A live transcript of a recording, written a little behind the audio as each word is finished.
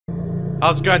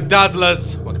How's it going,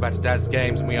 Dazzlers? Welcome back to Daz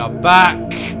Games, and we are back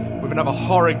with another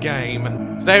horror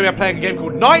game. Today we are playing a game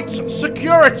called Night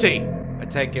Security. I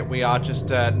take it we are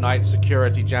just a night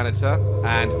security janitor,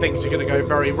 and things are going to go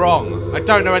very wrong. I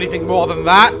don't know anything more than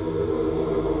that.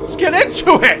 Let's get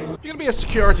into it! If you're going to be a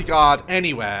security guard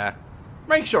anywhere,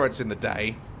 make sure it's in the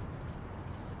day.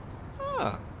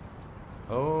 Ah.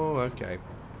 Oh, okay.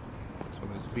 It's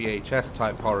one of those VHS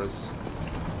type horrors.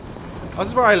 Oh, this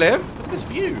is where I live? Look at this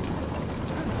view.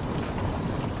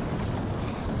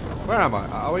 Where am I?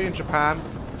 Are we in Japan?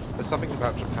 There's something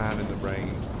about Japan in the rain.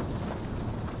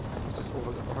 What's this? Oh,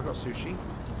 have I got sushi?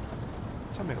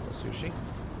 Tell me I've got sushi.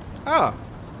 Ah.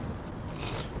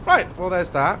 Right, well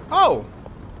there's that. Oh!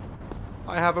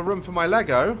 I have a room for my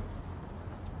Lego.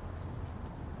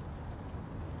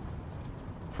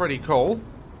 Pretty cool.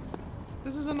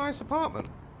 This is a nice apartment.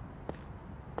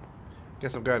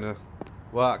 Guess I'm going to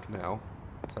work now.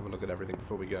 Let's have a look at everything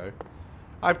before we go.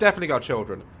 I've definitely got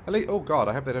children. At least, oh god,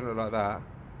 I hope they don't look like that.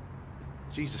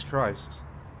 Jesus Christ.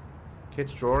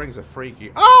 Kids' drawings are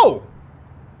freaky. Oh!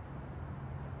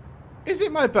 Is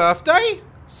it my birthday?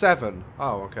 7.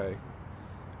 Oh, okay.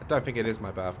 I don't think it is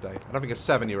my birthday. I don't think a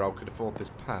 7-year-old could afford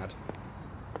this pad.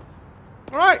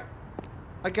 Alright.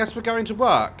 I guess we're going to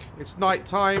work. It's night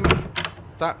time.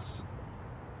 That's...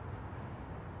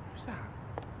 Who's that?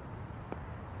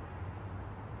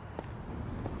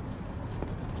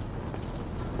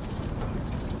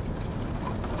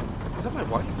 Is that my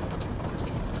wife?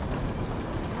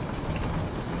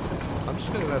 I'm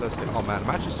just going to let her sleep. Oh man,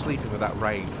 imagine sleeping with that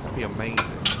rain. That'd be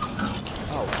amazing.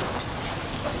 Oh.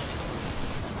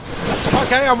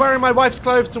 Okay, I'm wearing my wife's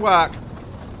clothes to work.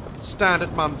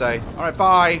 Standard Monday. Alright,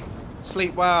 bye.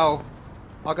 Sleep well.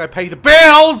 I'll go pay the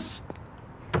bills!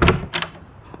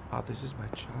 Oh, this is my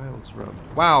child's room.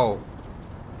 Wow.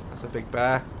 That's a big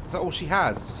bear. Is that all she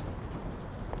has?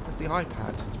 Where's the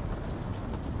iPad?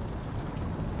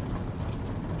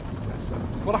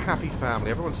 What a happy family.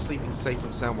 Everyone's sleeping safe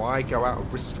and sound while I go out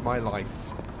and risk my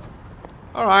life.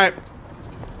 Alright.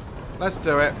 Let's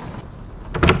do it.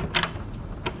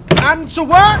 And to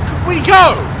work we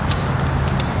go!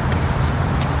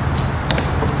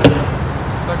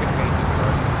 Don't get hated,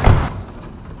 guys.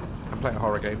 I'm playing a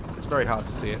horror game. It's very hard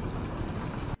to see it.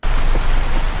 Yes,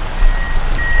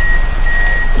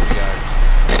 here we go.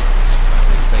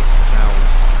 Family safe and sound.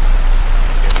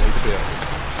 Get paid the bills.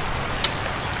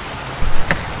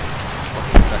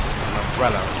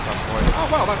 Umbrella at some point. Oh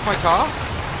well, that's my car.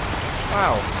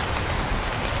 Wow,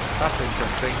 that's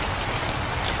interesting.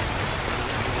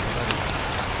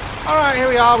 All right, here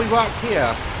we are. We work here.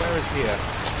 Where is here?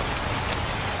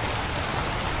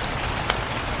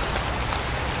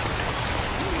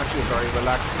 This is actually a very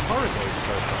relaxing horror game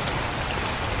so far.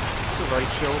 I feel very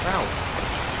chilled out.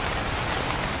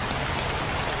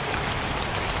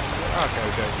 Okay,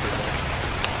 go through there.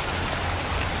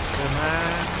 Just a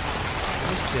man.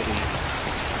 City.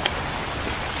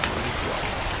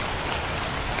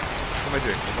 What am I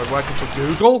doing? Am I working for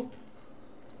Google?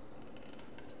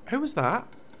 Who was that?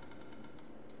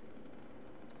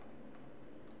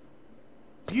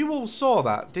 You all saw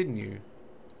that, didn't you?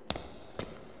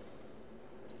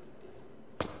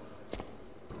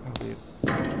 Oh, dude.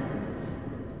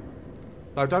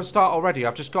 No, don't start already.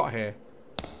 I've just got here.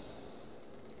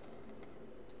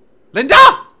 Linda!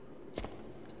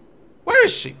 Where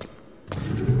is she?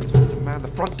 Man, the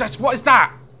front desk, what is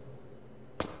that?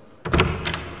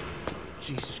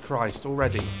 Jesus Christ,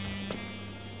 already.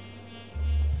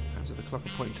 Hands of the clock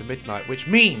are pointing to midnight, which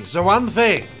means the one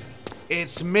thing.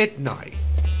 It's midnight.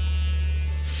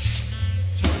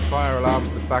 Check the fire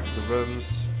alarms in the back of the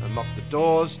rooms, unlock the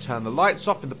doors, turn the lights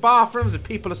off in the bathrooms. If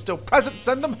people are still present,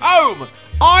 send them home.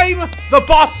 I'm the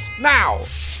boss now.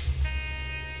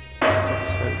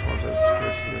 Security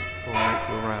teams before I make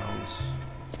your rounds.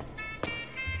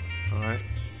 Alright.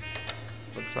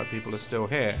 Looks like people are still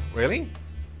here. Really?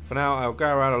 For now, I'll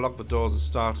go around and lock the doors and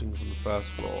starting from the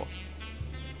first floor.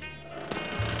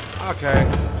 Okay.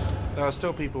 There are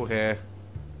still people here.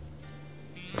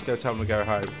 Let's go tell them to go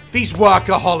home. These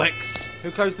workaholics! Who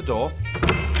closed the door?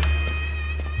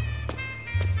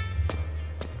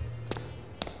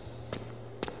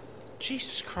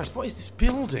 Jesus Christ, what is this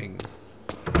building?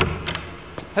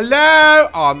 Hello?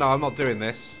 Oh no, I'm not doing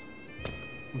this.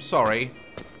 I'm sorry.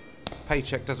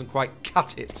 Paycheck doesn't quite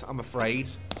cut it, I'm afraid.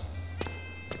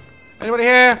 Anybody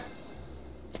here?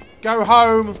 Go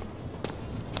home.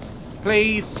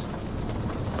 Please.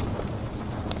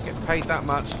 Get paid that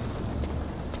much.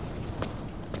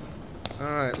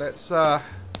 Alright, let's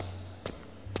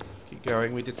keep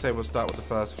going. We did say we'll start with the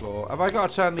first floor. Have I got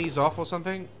to turn these off or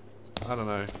something? I don't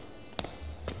know.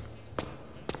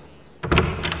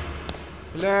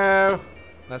 Hello?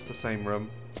 That's the same room.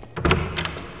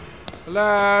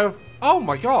 Hello? Oh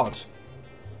my god.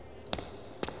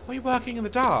 Why are you working in the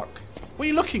dark? What are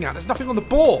you looking at? There's nothing on the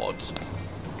board.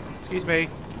 Excuse me.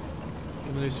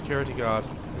 I'm the new security guard.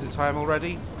 Is it time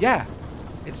already? Yeah.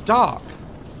 It's dark.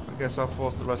 I guess I'll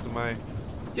force the rest of my...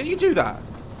 Yeah, you do that.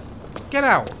 Get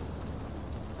out.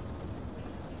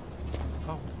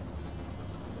 Oh.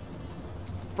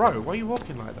 Bro, why are you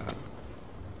walking like that?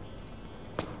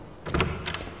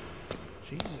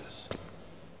 Jesus.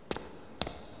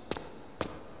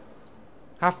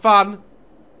 Have fun.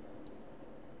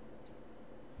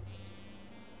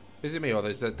 Is it me or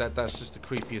that's just the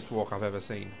creepiest walk I've ever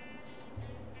seen?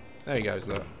 There he goes,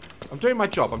 look. I'm doing my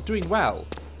job. I'm doing well.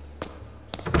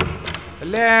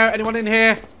 Hello? Anyone in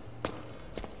here?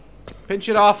 Pinch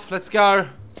it off. Let's go.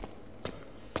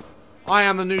 I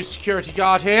am the new security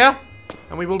guard here.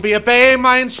 And we will be obeying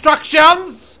my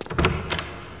instructions.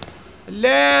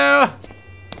 Hello?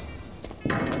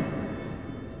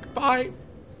 Goodbye.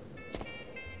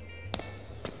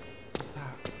 What's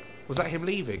that? Was that him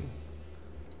leaving?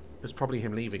 It was probably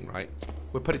him leaving, right?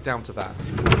 We'll put it down to that.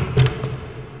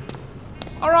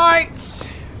 Alright!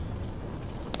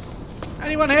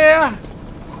 Anyone here?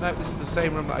 No, this is the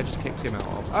same room that I just kicked him out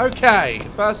of. Okay,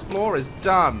 first floor is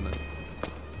done.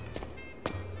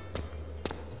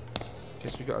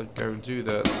 Guess we gotta go and do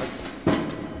the...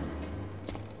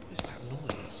 What is that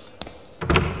noise?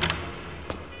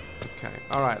 Okay,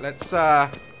 alright, let's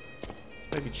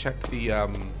maybe check the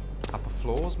upper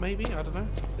floors, maybe? I don't know.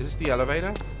 Is this the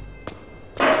elevator?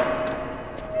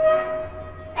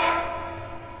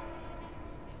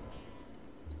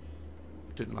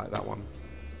 Didn't like that one.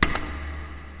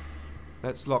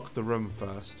 Let's lock the room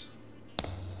first.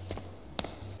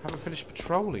 Haven't finished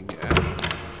patrolling yet. What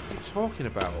are you talking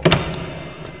about?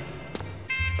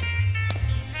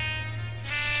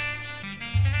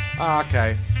 Ah,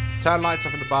 okay. Turn lights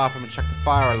off in the bathroom and check the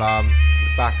fire alarm in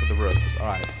the back of the rooms.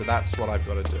 Alright, so that's what I've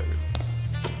got to do.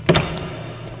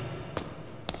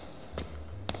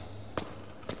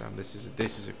 Damn, this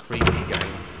is a creepy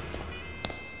game.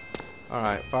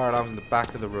 Alright, fire alarms in the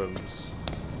back of the rooms.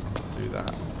 Let's do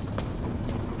that.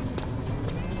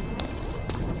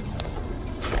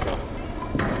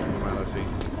 Normality.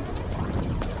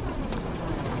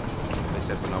 They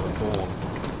said when I was born.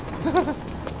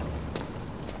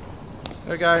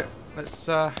 There we go. Let's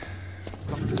lock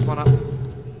this one up.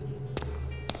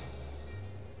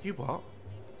 You what?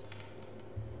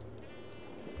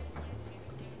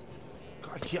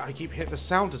 God, I keep hitting the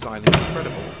sound design. It's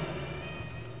incredible.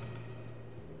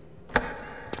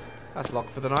 That's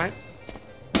locked for the night.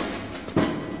 The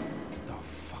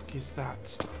fuck is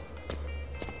that?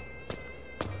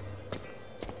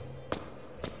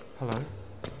 Hello?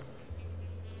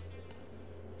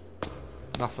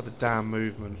 Enough of the damn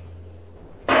movement.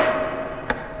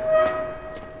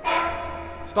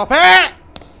 Stop it!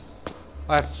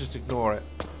 I have to just ignore it,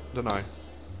 don't I?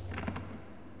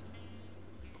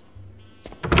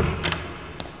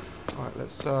 Alright,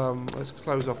 let's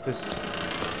close off this.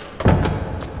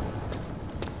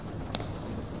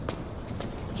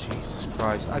 Jesus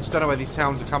Christ. I just don't know where these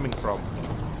sounds are coming from.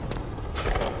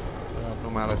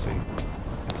 Abnormality.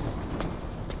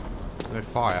 There's no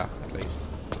fire, at least.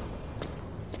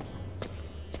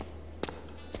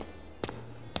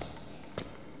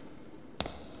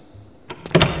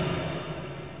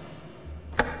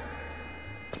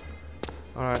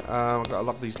 Alright, I've got to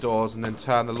lock these doors and then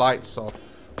turn the lights off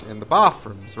in the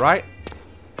bathrooms, right?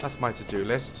 That's my to-do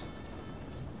list.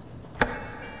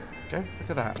 Okay, look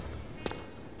at that.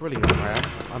 Brilliant, I am.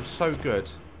 I'm so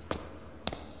good.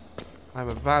 I'm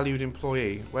a valued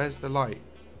employee. Where's the light?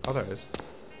 Oh, there it is.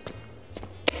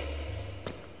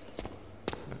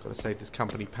 I've got to save this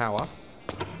company power.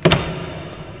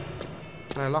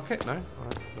 Can I lock it? No?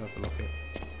 Alright, I'll have to lock it.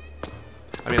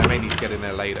 I mean, I may need to get in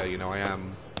there later, you know, I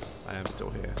am still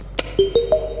here.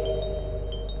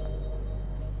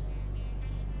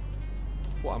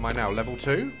 What am I now? Level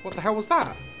 2? What the hell was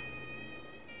that?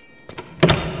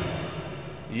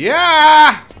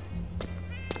 Yeah!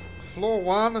 Floor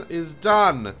 1 is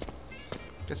done.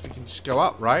 Guess we can just go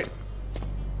up, right?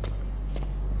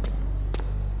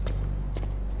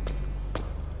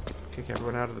 Kick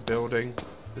everyone out of the building.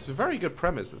 This is a very good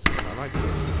premise, this one. I like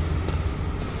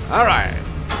this. Alright.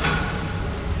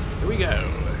 Here we go.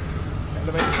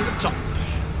 Elevator to the top.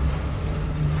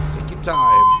 Take your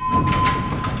time.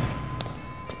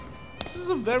 This is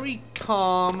a very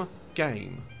calm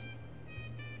game.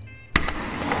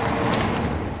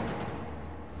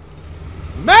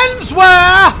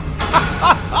 Menswear!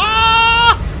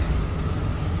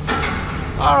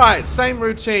 Alright, same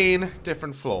routine,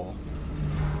 different floor.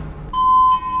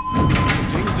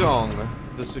 dong.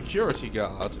 The security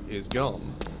guard is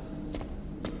gone.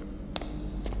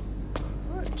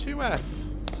 Alright, 2F.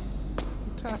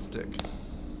 Fantastic.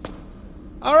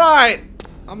 Alright!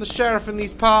 I'm the sheriff in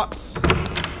these parts.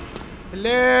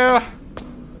 Hello?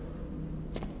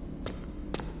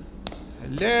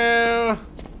 Hello?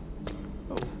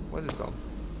 Oh, where's this on?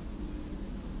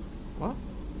 What?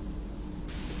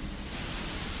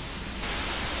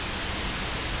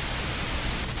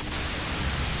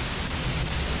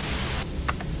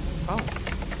 Oh.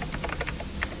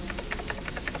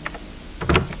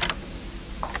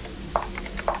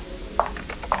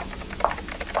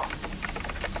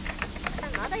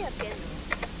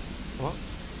 What?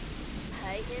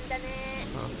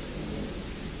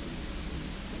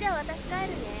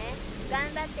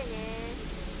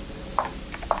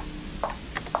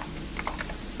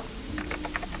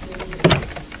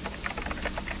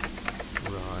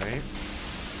 Right.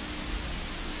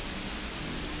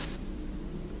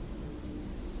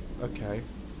 Okay.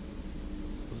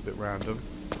 That was a bit random.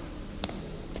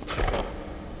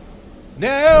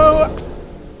 No!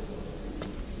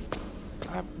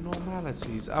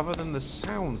 Abnormalities other than the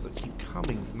sounds that keep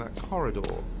coming from that corridor.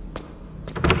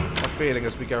 I'm feeling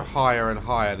as we go higher and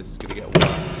higher, this is going to get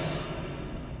worse.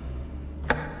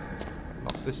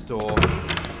 Lock this door.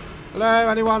 Hello,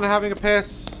 anyone having a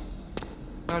piss?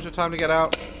 Now's your time to get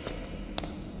out.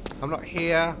 I'm not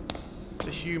here to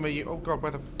humour you. Oh god,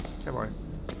 where the f am I?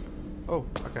 Oh,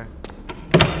 okay.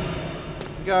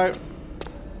 Go.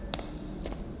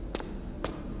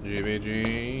 GBG.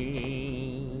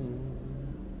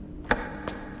 Put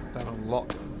that on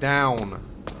lockdown.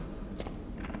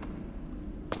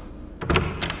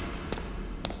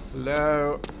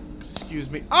 Hello. Excuse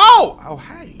me. Oh! Oh,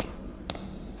 hey.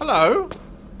 Hello.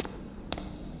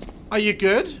 Are you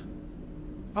good?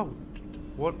 Oh,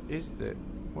 what is that?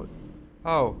 What?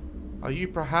 Oh, are you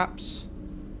perhaps?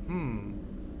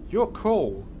 You're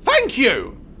cool. Thank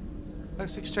you!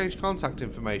 Let's exchange contact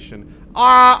information.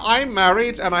 I'm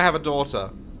married and I have a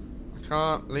daughter. I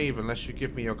can't leave unless you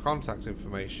give me your contact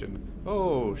information.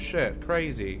 Oh, shit.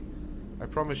 Crazy. I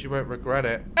promise you won't regret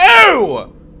it.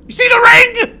 Oh! You see the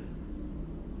ring?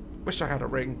 Wish I had a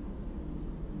ring.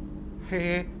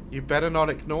 Hey, you better not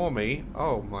ignore me.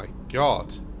 Oh my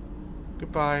god.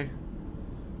 Goodbye.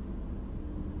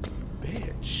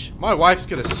 Bitch. My wife's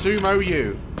gonna sumo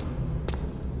you.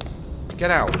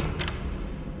 Get out.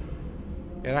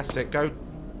 Yeah, that's it. Go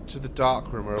to the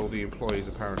dark room where all the employees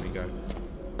apparently go.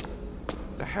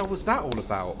 The hell was that all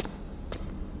about?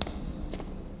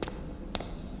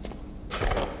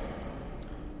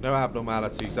 No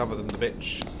abnormalities other than the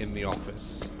bitch in the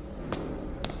office.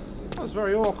 That was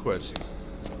very awkward.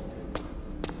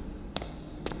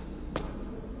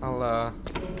 I'll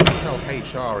tell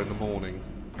HR in the morning.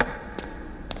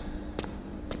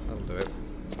 That'll do it.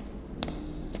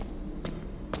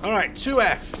 Alright,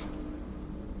 2F.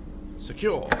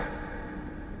 Secure.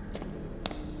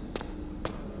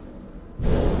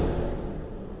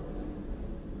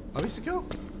 Are we secure?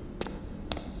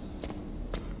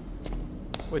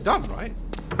 We're done, right?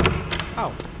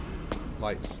 Oh.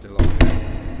 Light's still on.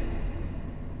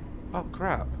 Oh,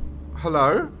 crap.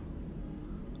 Hello?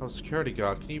 Oh, security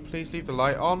guard. Can you please leave the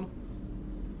light on?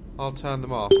 I'll turn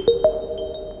them off.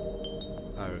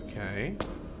 Okay.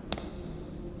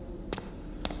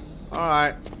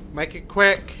 Alright. Make it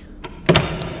quick.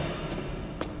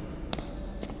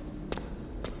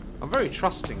 I'm very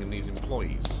trusting in these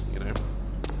employees, you know.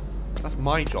 That's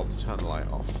my job to turn the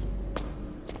light off.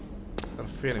 Got a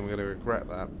feeling we're going to regret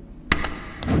that.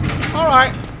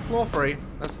 Alright, floor 3.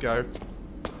 Let's go.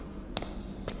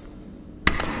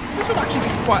 This would actually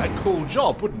be quite a cool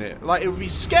job, wouldn't it? Like, it would be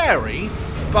scary,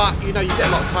 but, you know, you get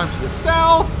a lot of time to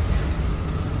yourself.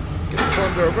 Get to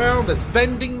wander around. There's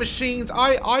vending machines.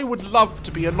 I would love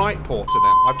to be a night porter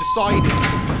now. I've decided.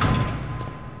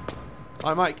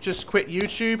 I might just quit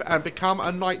YouTube and become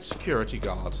a night security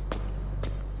guard.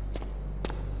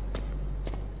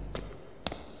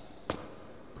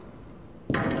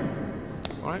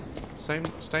 Alright, same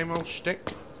old shtick.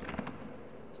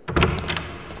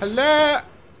 Hello!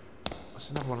 What's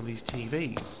another one of these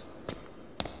TVs?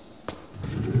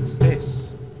 What's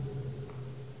this?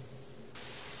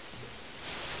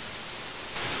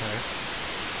 Okay.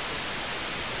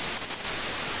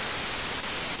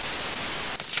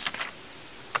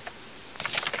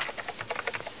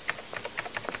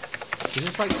 Is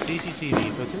this like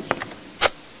CCTV footage?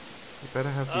 You better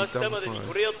have these done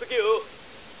before.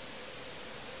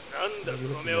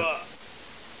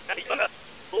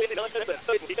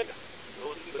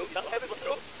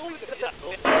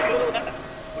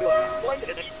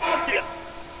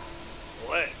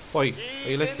 Oi, are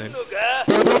you listening?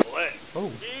 Oh.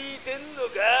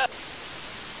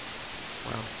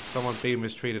 Well, someone's being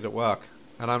mistreated at work.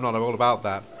 And I'm not all about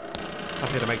that. I'm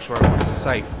here to make sure everyone's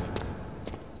safe.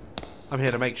 I'm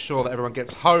here to make sure that everyone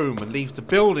gets home and leaves the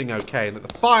building okay and that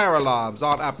the fire alarms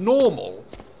aren't abnormal.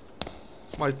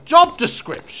 It's my job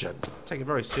description. I take it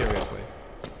very seriously.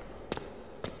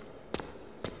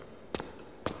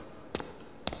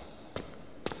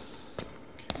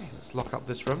 Okay, let's lock up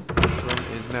this room. This room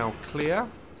is now clear.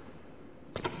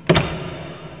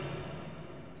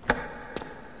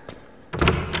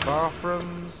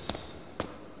 Bathrooms.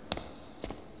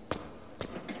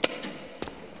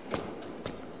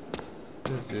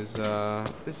 This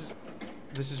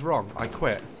is wrong. I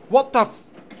quit. What the f—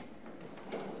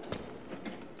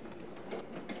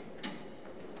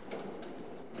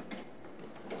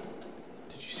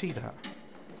 Did you see that?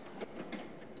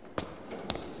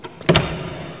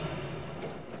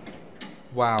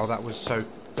 Wow, that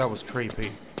was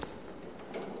creepy.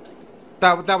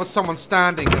 That was someone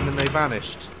standing and then they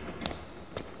vanished.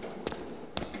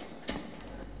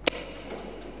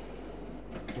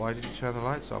 Why did you turn the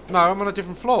lights off? No, I'm on a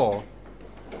different floor.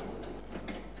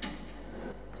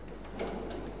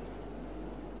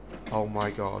 Oh my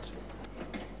god.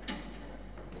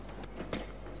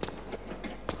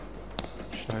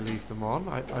 Should I leave them on?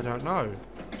 I don't know.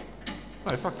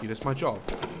 No, fuck you, that's my job.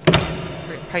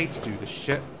 I get paid to do this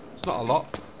shit. It's not a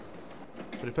lot.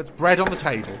 But it puts bread on the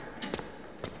table.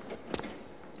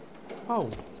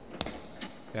 Oh.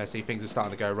 Yeah, see, things are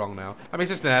starting to go wrong now. I mean, it's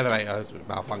just an elevator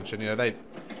malfunction, you know, they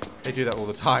do that all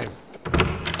the time.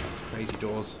 Crazy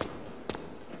doors.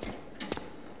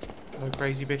 No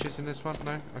crazy bitches in this one?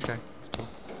 No? Okay, that's cool.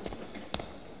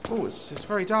 Oh, it's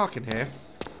very dark in here.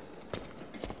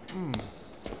 Oh,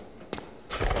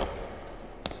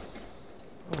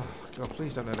 God,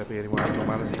 please don't let there be any more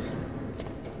abnormalities.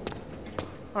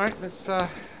 Alright, let's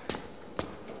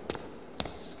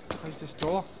close this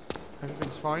door.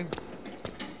 Everything's fine.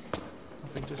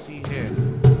 Nothing to see here.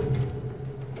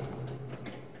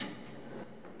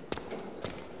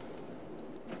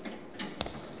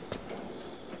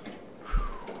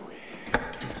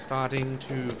 Starting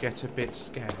to get a bit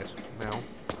scared now.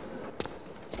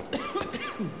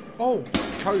 Oh,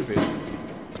 COVID.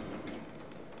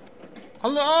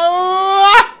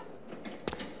 Hello!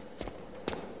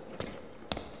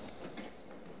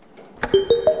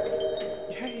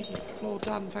 Yay, floor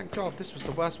done, thank God. This was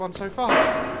the worst one so far.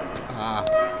 Ah.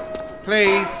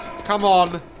 Please, come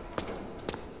on.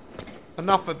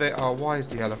 Enough of it. Oh, why is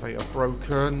the elevator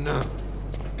broken?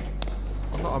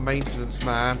 I'm not a maintenance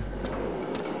man.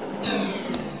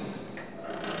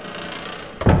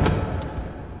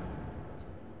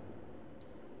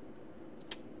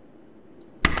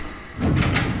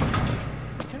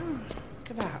 Look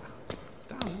at that.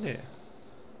 Done, isn't it?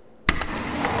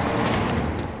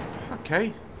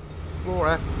 Okay.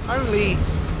 Flora. Only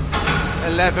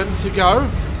 11 to go.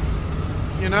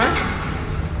 You know?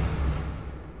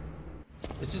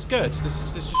 This is good.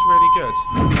 This is really good.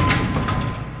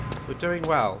 We're doing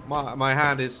well. My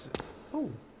hand is... Oh.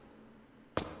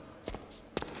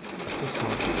 This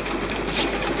side.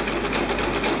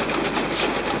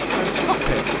 Oh, stop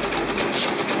it.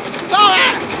 Stop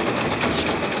it!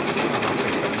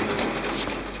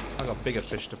 I've got bigger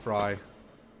fish to fry.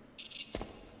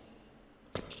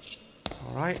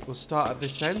 Alright, we'll start at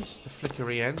this end, the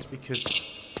flickery end,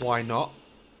 because why not?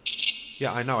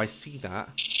 Yeah, I know, I see that.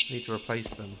 I need to replace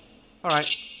them. Alright,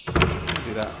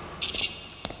 do that.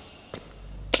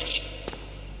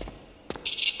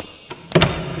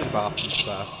 Do the bathrooms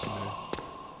first, you know.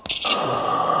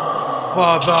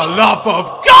 For the love of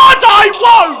God, I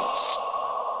won't!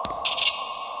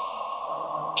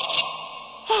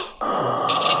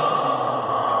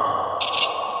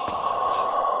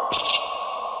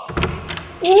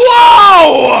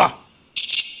 Whoa!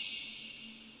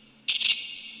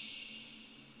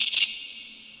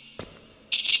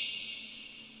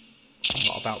 I'm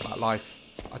not about that life.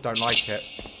 I don't like it.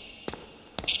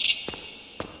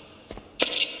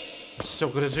 I'm still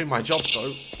gonna do my job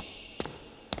though.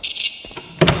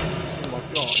 That's all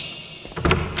I've got.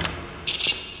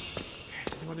 Okay,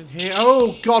 is anyone in here?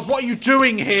 Oh God, what are you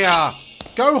doing here?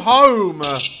 Go home!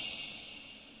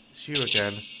 It's you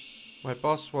again. My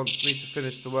boss wants me to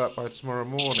finish the work by tomorrow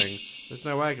morning. There's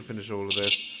no way I can finish all of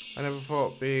this. I never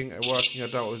thought being a working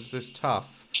adult was this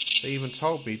tough. They even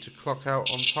told me to clock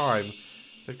out on time.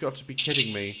 They've got to be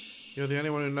kidding me. You're the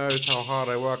only one who knows how hard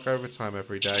I work overtime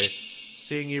every day.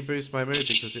 Seeing you boosts my mood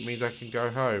because it means I can go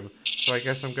home. So I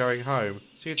guess I'm going home.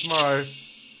 See you tomorrow.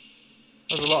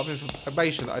 There's a lot of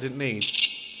information that I didn't need.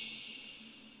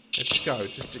 It's Just go.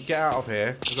 Just get out of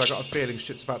here. Because I got a feeling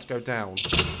shit's about to go down.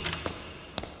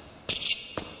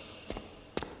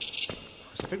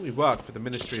 I think we work for the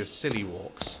Ministry of Silly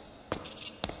Walks.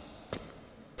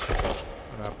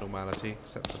 No abnormality,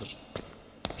 except for the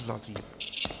bloody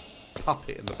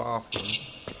puppet in the bathroom.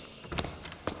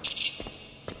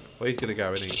 Well, he's gonna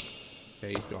go, isn't he? Yeah,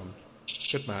 he's gone.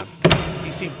 Good man.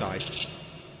 He seemed nice.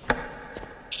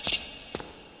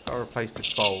 Gotta replace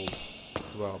this bulb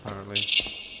as well, apparently.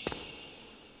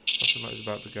 Something like it's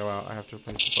about to go out. I have to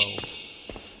replace the bulb.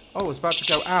 Oh, it's about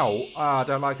to go out. Ah, I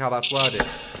don't like how that's worded.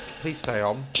 Please stay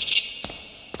on.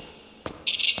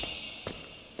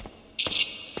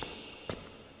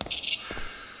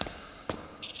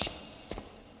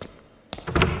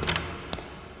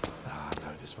 Ah,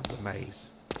 no, this one's a maze.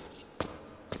 Oh,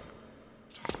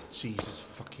 Jesus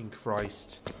fucking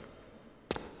Christ.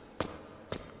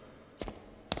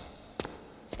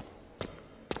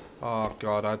 Oh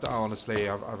God, honestly,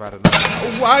 I've had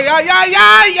enough. Oh,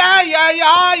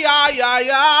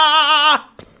 yeah.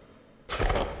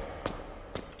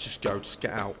 Just go, just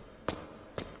get out.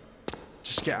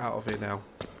 Just get out of here now.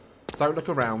 Don't look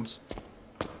around.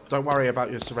 Don't worry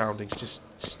about your surroundings. Just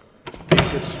be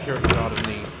a good security guard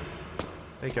underneath.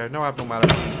 There you go, no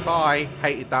abnormalities. Bye.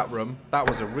 Hated that room. That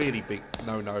was a really big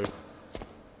no-no.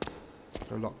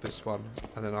 Go lock this one,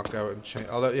 and then I'll go and change.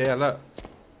 Oh, look, yeah, look.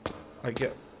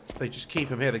 They just keep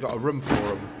him here. They got a room for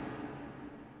him.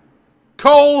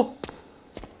 Cool!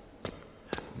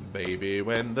 Baby,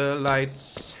 when the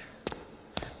lights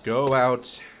go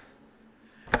out,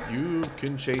 you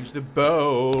can change the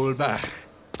bulb.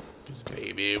 'Cause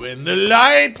baby, when the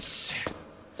lights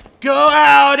go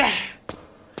out,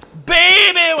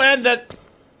 baby, when the...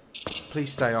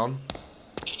 Please stay on.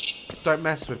 Don't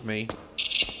mess with me.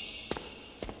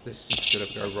 This is gonna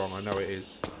go wrong. I know it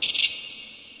is.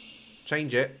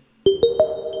 Change it.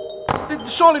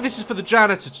 Surely this is for the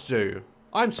janitor to do.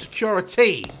 I'm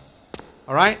security.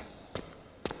 Alright?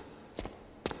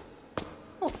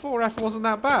 Oh, 4F wasn't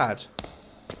that bad.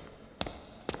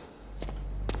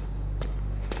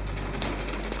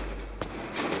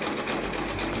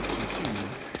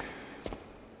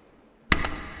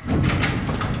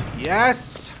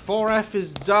 Yes! 4F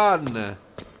is done. 5.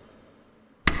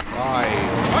 Am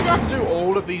I going to have to do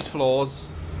all of these floors?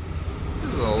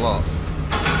 This is a lot.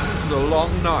 This is a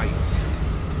long night.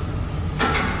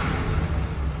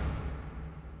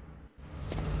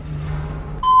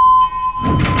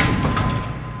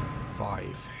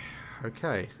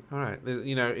 Okay, alright.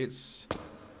 You know, it's...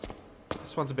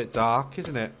 This one's a bit dark,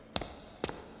 isn't it?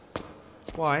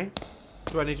 Why?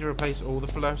 Do I need to replace all the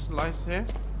fluorescent lights here?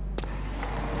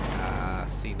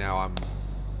 See, now I'm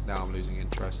losing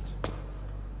interest.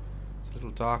 It's a little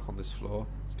dark on this floor.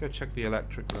 Let's go check the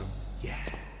electric room. Yeah.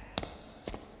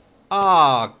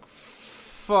 Ah,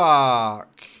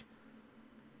 fuck.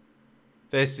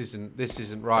 This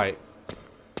isn't right.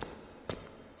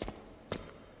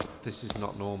 This is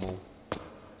not normal.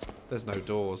 There's no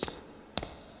doors.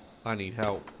 I need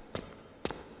help.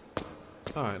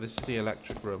 Alright, this is the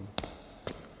electric room.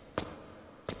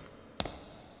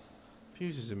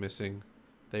 Fuses are missing.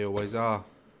 They always are.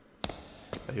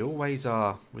 They always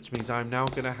are. Which means I'm now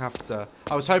going to have to...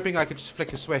 I was hoping I could just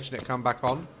flick a switch and it come back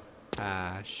on.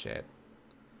 Ah, shit.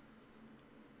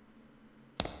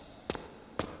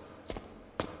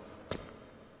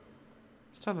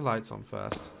 Let's turn the lights on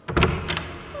first.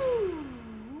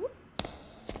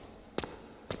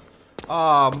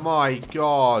 Oh my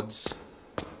God.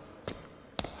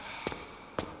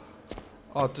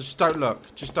 Oh, just don't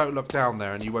look. Just don't look down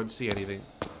there and you won't see anything.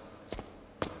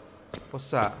 What's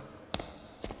that?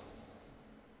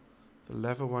 The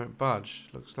lever won't budge.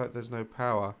 Looks like there's no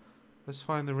power. Let's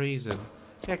find the reason.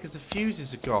 Yeah, because the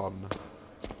fuses are gone.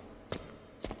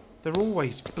 They're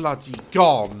always bloody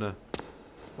gone.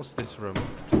 What's this room?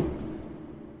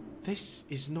 This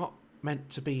is not meant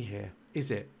to be here, is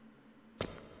it?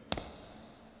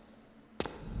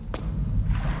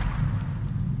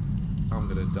 I'm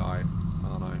gonna die,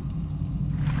 aren't I?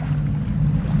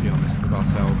 Let's be honest with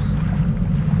ourselves.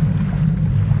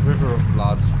 River of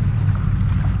blood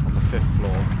on the 5th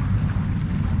floor.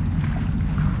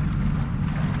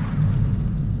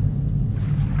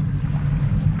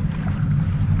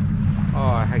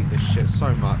 Oh, I hate this shit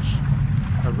so much.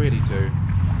 I really do.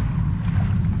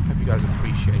 Hope you guys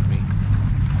appreciate me.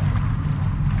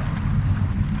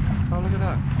 Oh, look at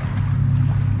that.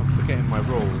 I'm forgetting my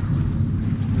rule.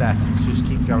 Left. Just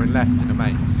keep going left in a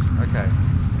maze. Okay.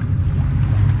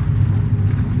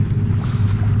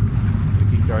 We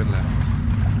keep going left.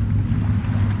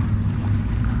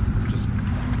 Just...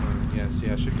 yeah, see,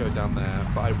 I should go down there.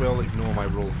 But I will ignore my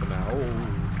rule for now. Oh.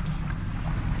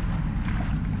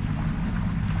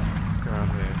 around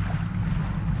here.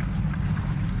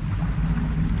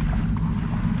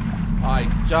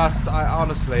 I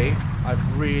honestly,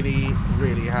 I've really,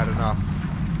 really had enough.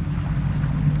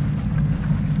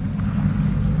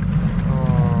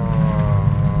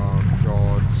 Oh,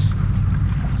 God.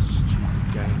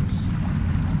 Stupid games.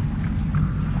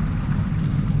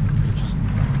 Could just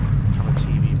become a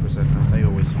TV presenter. They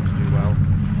always seem to do well.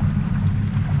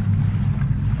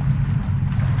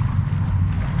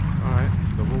 Alright,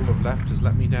 the rule of left has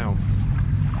let me down.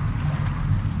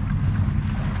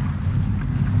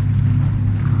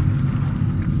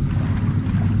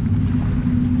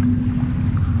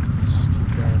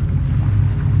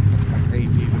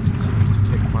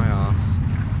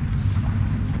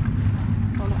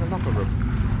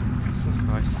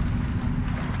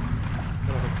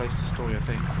 I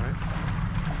think, right?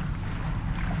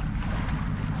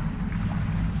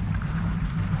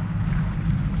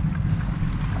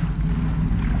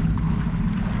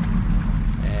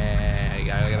 There you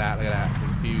go, look at that, look at that.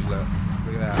 There's a fuse, look.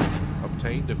 Look at that.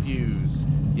 Obtained a fuse.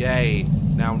 Yay.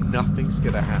 Now nothing's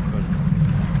gonna happen.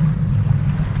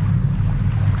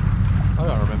 I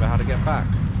don't remember how to get back.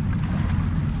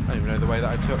 I don't even know the way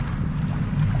that I took.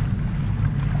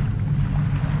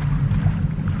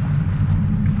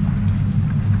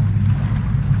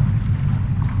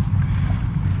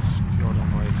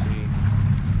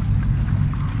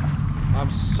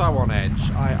 So on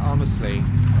edge. I honestly,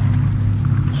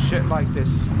 shit like this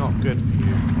is not good for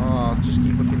you. Oh, just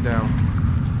keep looking down.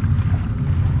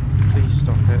 Please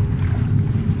stop it.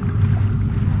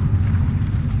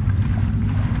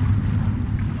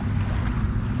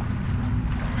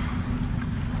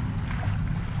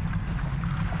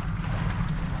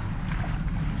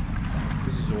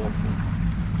 This is awful.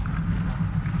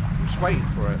 I'm just waiting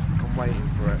for it. I'm waiting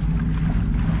for it.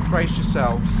 Brace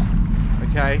yourselves,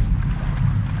 okay?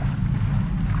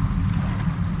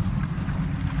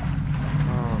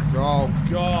 Oh,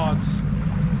 God.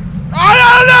 Oh,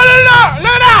 no, no, no, no!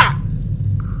 Look at that!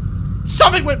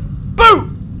 Something went boom!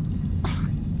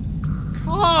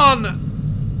 Can't!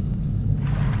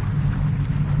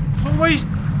 It's always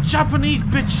Japanese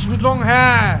bitches with long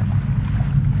hair.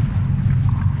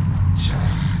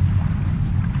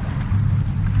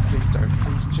 Please don't.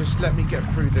 Please just let me get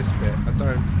through this bit. I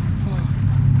don't.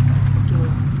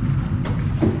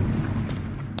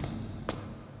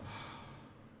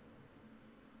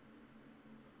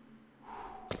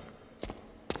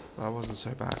 That wasn't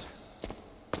so bad.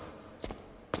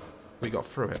 We got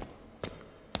through it.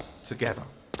 Together.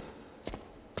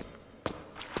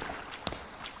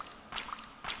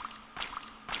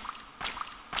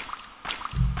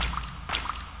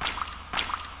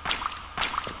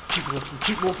 Keep walking,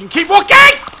 keep walking, keep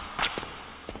walking!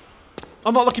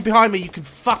 I'm not looking behind me, you can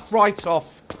fuck right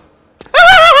off.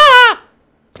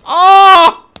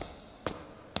 Oh!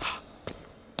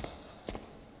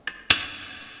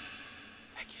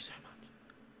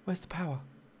 Where's the power?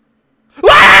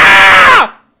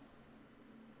 Ah!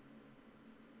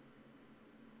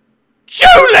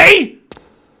 Julie!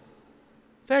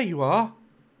 There you are.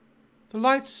 The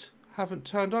lights haven't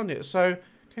turned on yet, so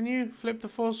can you flip the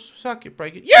force circuit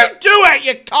breaker? You do it,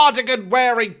 you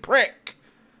cardigan-wearing prick!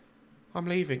 I'm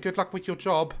leaving. Good luck with your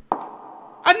job.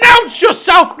 Announce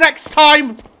yourself next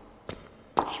time!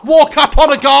 Just walk up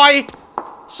on a guy.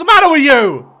 What's the matter with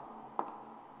you?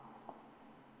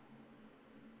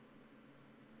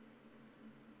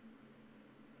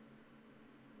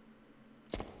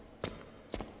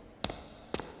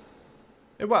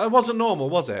 It wasn't normal,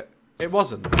 was it? It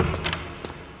wasn't.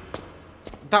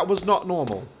 That was not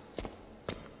normal.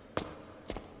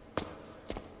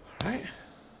 Alright.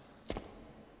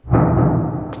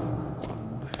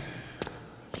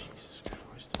 Jesus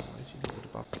Christ almighty, Lord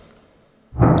above.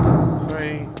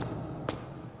 3.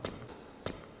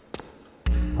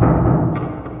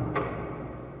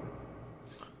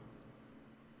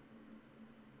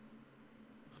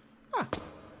 Ah.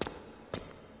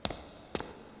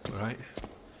 Alright.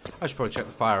 I should probably check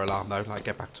the fire alarm though, like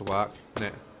get back to work,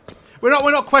 innit?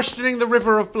 We're not questioning the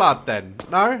river of blood then,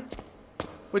 no?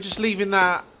 We're just leaving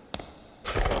that.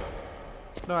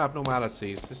 No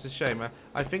abnormalities. It's a shame.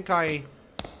 I think I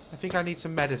need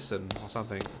some medicine or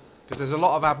something. Because there's a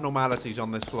lot of abnormalities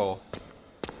on this floor.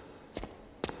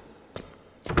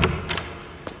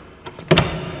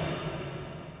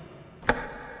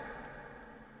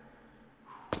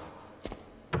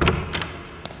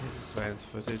 Surveillance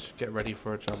footage. Get ready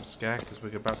for a jump scare because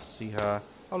we're about to see her.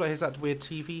 Oh look, here's that weird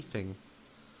TV thing.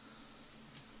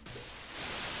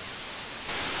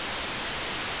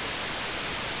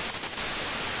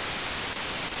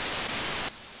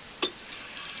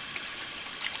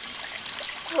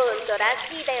 とラッ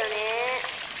キーだよね。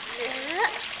ね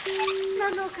え、そんな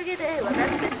のおかげで私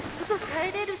たちすぐ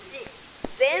帰れるし、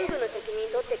全部の責任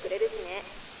取ってくれるしね。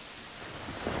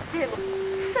でも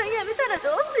さやめたら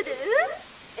どうする？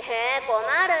困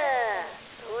る。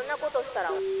そんなことした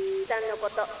らおちゃんのこ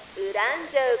と恨ん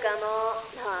じゃうかも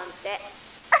なんて。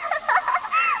確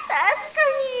か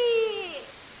に。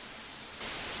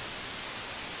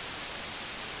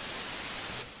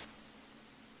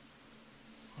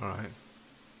Alright.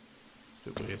 It's a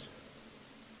bit weird.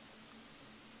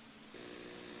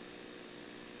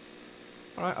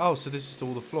 Alright, oh, so this is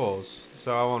all the floors.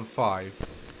 So I'm on 5.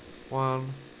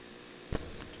 1,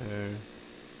 2,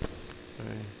 3,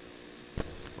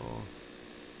 4,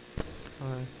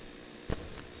 5,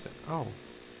 6. Oh.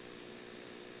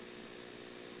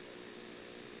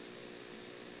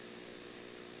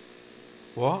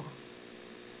 What?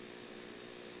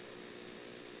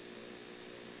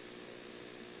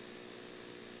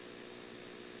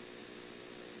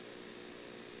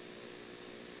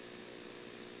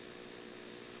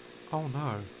 Oh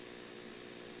no.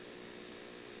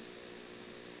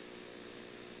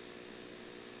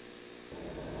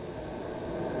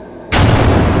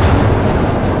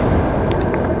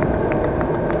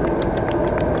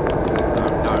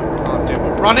 No, can't do it.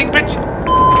 Running, bitch!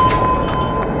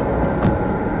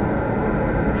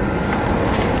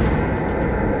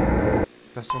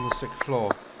 That's on the 6th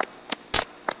floor.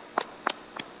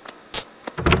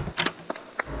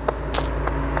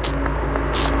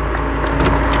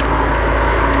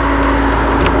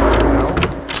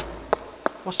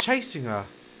 What's chasing her?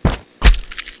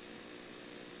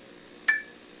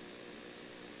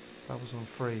 That was on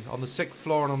 3. On the 6th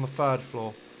floor and on the 3rd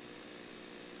floor.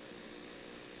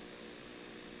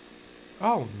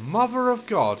 Oh, mother of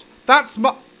God. That's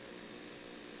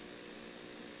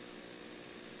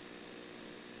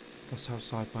That's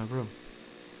outside my room.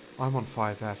 I'm on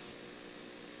 5F.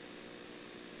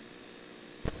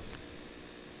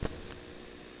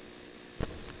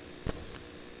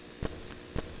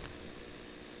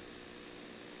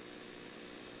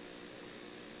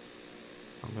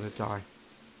 I'm gonna die.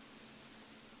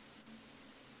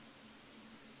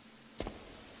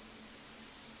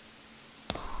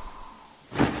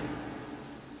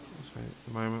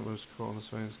 The moment was caught on the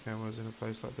surveillance cameras in a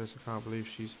place like this. I can't believe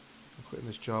she's quitting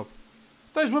this job.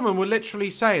 Those women were literally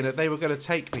saying that they were going to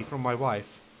take me from my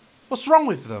wife. What's wrong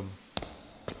with them?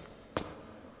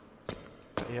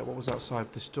 But yeah, what was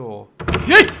outside this door?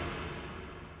 Yeet!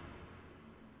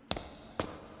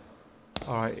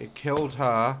 Alright, it killed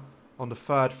her on the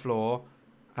 3rd floor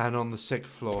and on the 6th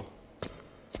floor.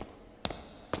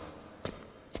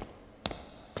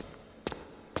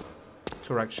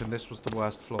 Correction, this was the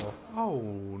worst floor. Oh,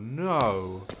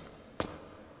 no.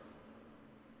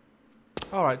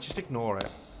 Alright, just ignore it.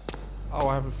 Oh,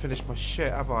 I haven't finished my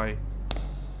shit, have I?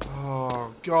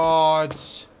 Oh, God.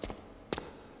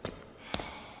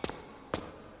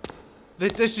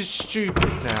 This is stupid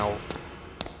now.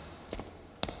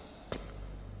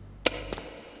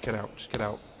 Get out, just get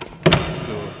out.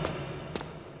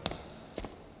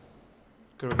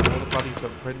 Gotta ignore the bloody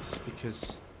footprints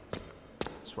because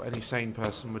that's what any sane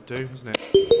person would do, isn't it?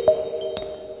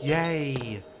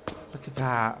 Yay! Look at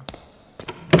that.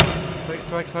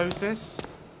 Do I close this?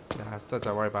 Nah,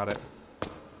 don't worry about it.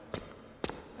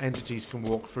 Entities can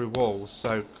walk through walls,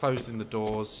 so closing the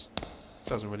doors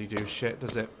doesn't really do shit,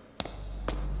 does it?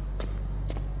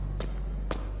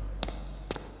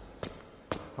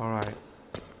 Alright.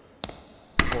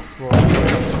 What floor are we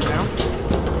going up to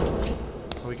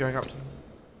now? Are we going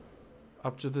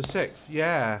up to the 6th?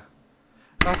 Yeah.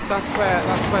 That's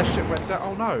where shit went down.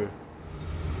 Oh no. In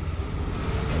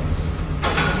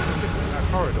that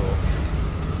corridor.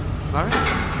 No?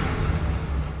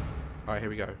 Alright, here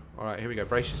we go. Alright, here we go.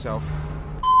 Brace yourself.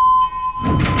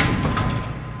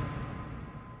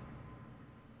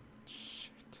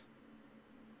 Shit.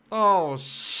 Oh,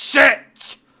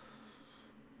 shit!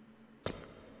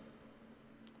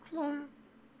 Hello?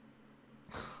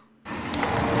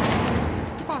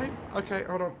 Goodbye. Okay,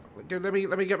 hold on. Let me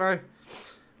get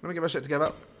my shit together.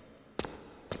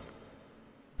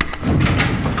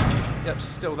 Yep, she's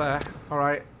still there.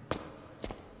 Alright.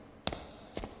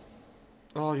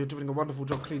 Oh, you're doing a wonderful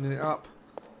job cleaning it up.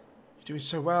 You're doing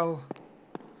so well.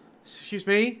 Excuse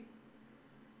me?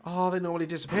 Oh, they normally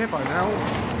disappear by now.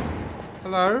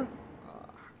 Hello?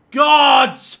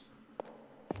 Gods!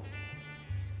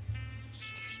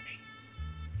 Excuse me.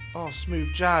 Oh,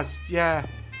 smooth jazz. Yeah.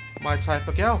 My type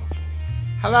of girl.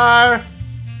 Hello?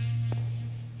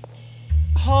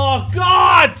 Oh,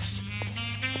 gods!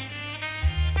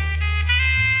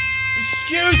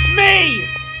 Excuse me!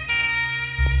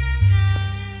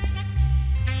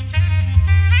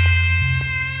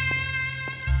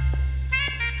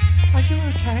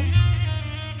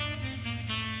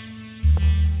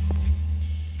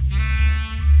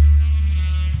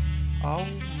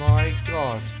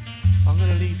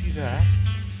 leave you there.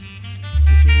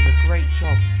 You're doing a great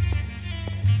job.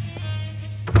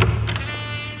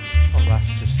 Oh,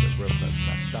 that's just a room that's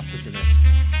messed up, isn't it?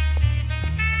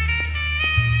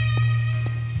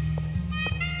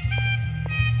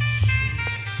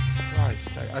 Jesus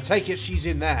Christ. I take it she's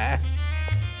in there.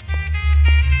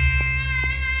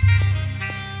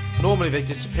 Normally they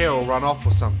disappear or run off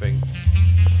or something.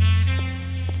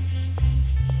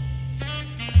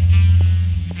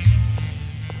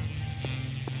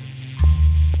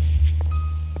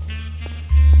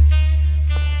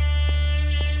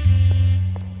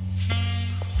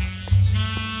 Christ.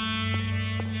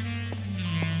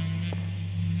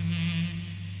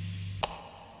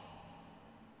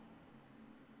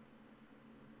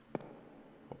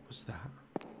 What was that?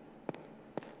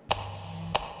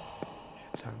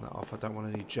 Turn that off. I don't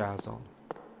want any jazz on.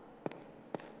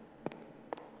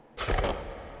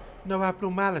 No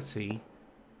abnormality?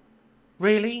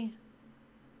 Really?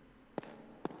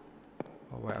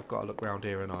 Oh wait, I've got to look round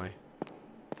here and I.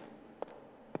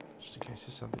 Just in case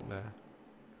there's something there.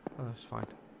 Oh, that's fine.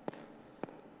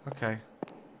 Okay.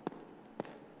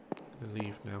 I'm gonna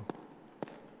leave now.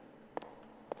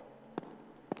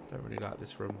 Don't really like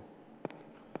this room.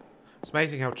 It's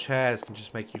amazing how chairs can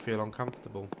just make you feel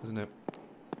uncomfortable, isn't it?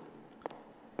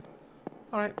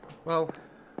 Alright, well,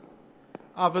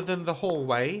 other than the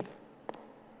hallway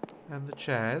and the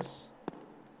chairs,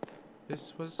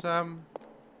 this was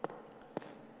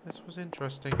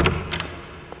interesting.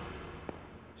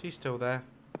 She's still there.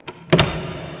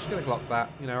 Just gonna lock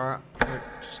that, you know,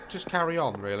 just carry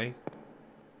on, really.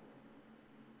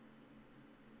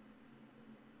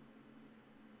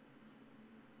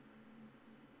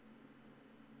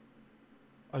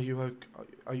 Are you okay?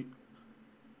 Are you...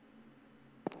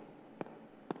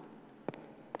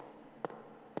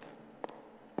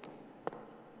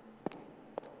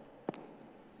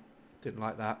 Didn't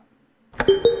like that.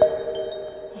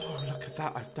 Oh, look at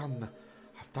that! I've done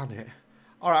it.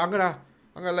 All right, I'm gonna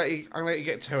let you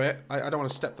get to it. I don't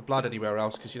want to step the blood anywhere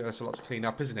else because you know there's a lot to clean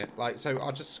up, isn't it? Like, so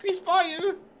I'll just squeeze by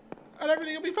you, and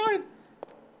everything will be fine.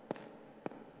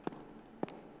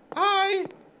 Hi.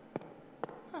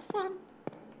 Have fun.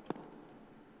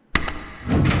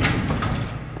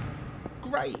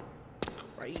 Great.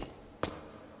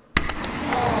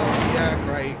 Oh yeah,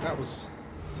 great. That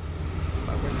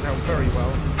went down very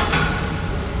well.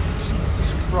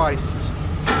 Jesus Christ.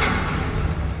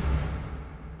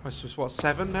 This was what,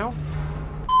 7 now?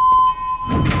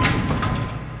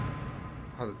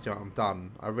 I'm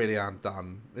done. I really am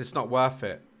done. It's not worth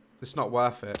it. It's not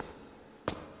worth it.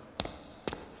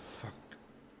 Fuck.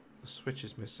 The switch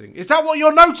is missing. Is that what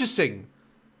you're noticing?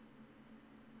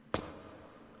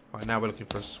 Right, now we're looking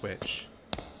for a switch.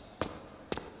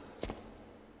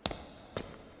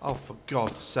 Oh, for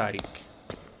God's sake.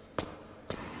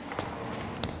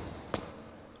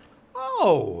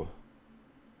 Oh.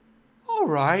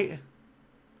 Alright.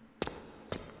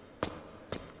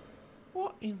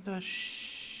 What in the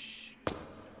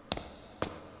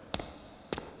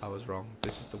I was wrong.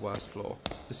 This is the worst floor.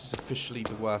 This is officially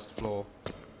the worst floor.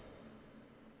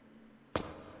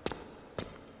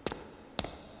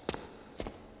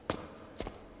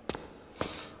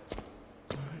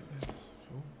 Alright, that's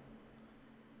cool.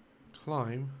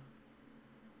 Climb.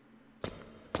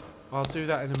 I'll do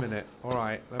that in a minute.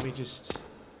 Alright, let me just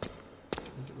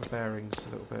get my bearings a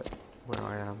little bit where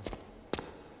I am.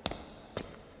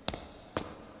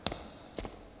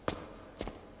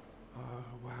 Oh,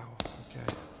 wow. Okay.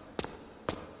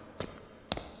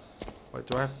 Wait,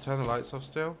 do I have to turn the lights off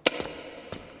still?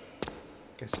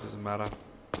 Guess it doesn't matter.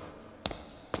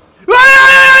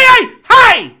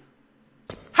 Hey!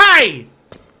 Hey!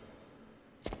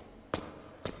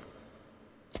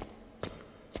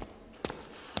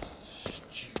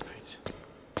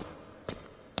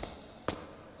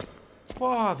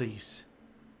 What are these?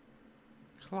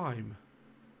 Climb.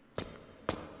 I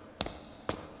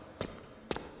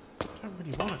don't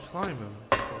really want to climb them.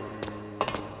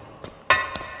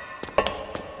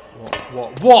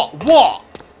 What? Climb.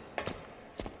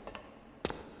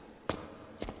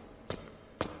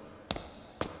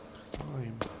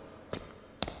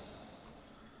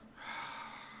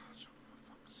 For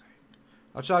fuck's sake.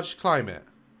 I'll just climb it.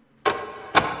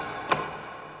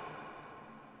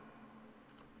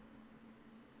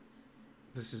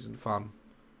 This isn't fun.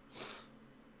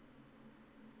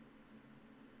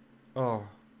 Oh.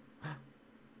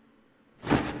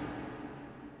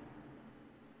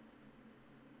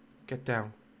 Get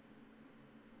down.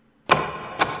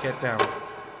 Just get down.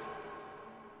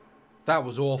 That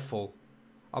was awful.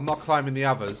 I'm not climbing the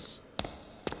others.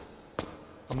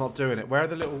 I'm not doing it. Where are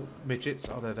the little midgets?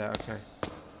 Oh, they're there. Okay.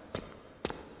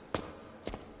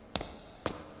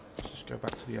 Go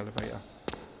back to the elevator.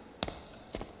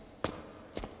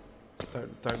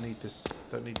 Don't need this.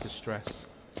 Don't need this stress.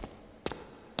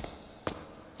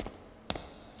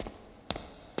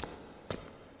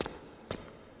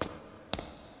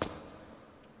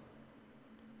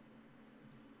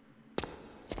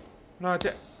 No, I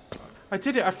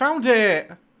did it. I found it.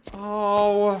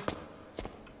 Oh.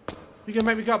 You're going to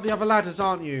make me go up the other ladders,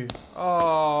 aren't you?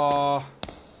 Oh.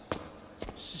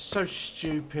 This is so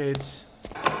stupid.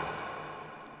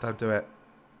 Don't do it.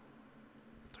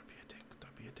 Don't be a dick.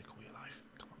 Don't be a dick all your life.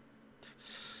 Come on.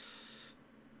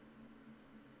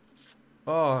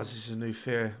 Oh, this is a new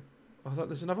fear. Oh, look,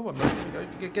 there's another one.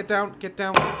 Look, get down. Get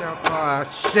down. Get down. Ah,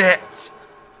 shit.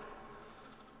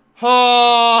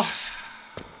 Oh.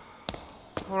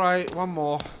 Alright, one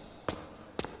more.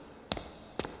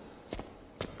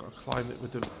 Gotta climb it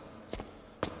with the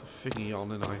thingy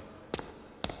on, and I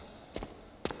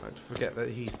have to forget that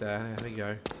he's there. There you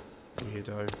go.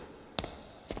 Weirdo.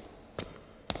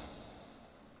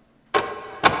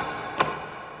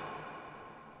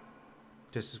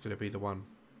 This is gonna be the one.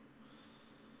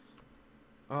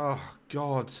 Oh,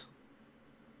 God.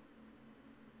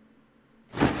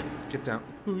 Get down.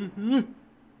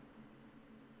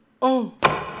 Oh!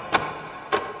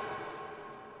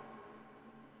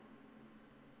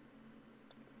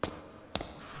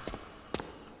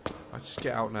 I just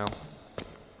get out now.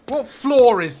 What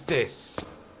floor is this?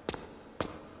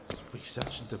 It's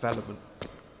research and development.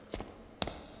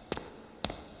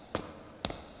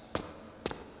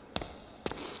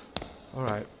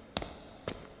 Alright.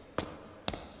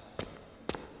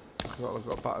 I've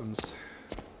got buttons.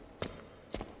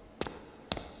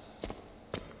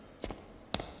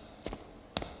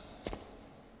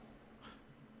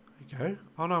 There you go.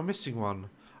 Oh no, I'm missing one.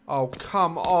 Oh,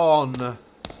 come on.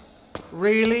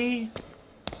 Really?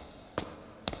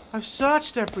 I've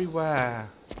searched everywhere.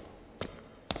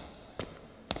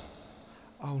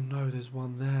 Oh no, there's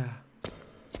one there.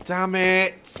 Damn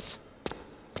it!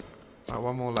 Right,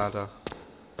 one more ladder.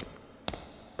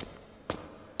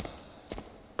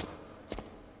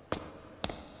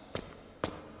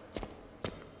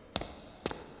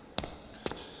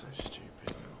 This is so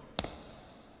stupid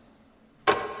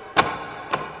now.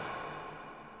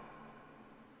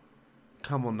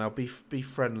 Come on now, be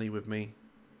friendly with me.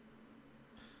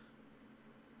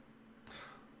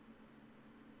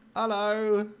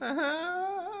 Hello.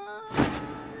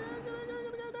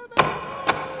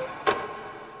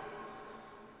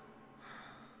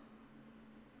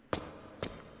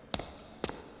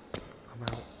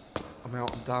 I'm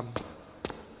out. I'm done.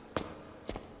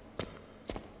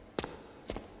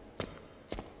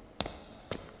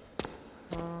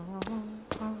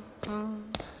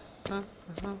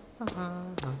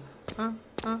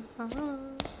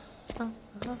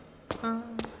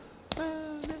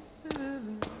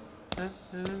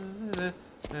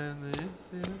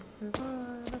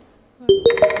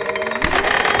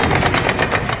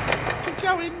 Keep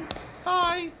going.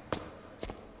 Bye.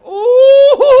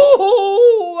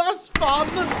 Ooh, that's fun.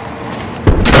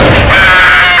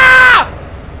 Ah!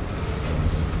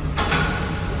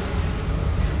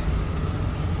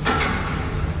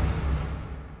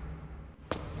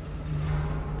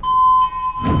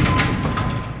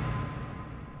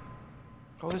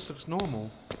 Oh, this looks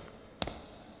normal.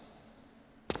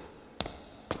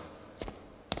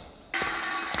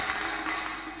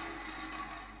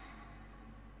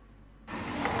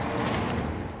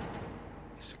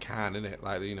 Isn't it?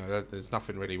 Like, you know, there's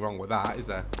nothing really wrong with that, is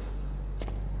there?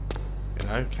 You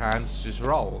know, cans just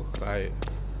roll. Like,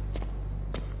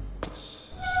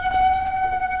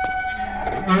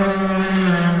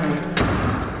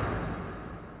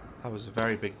 that was a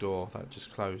very big door that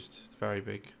just closed. Very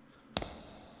big.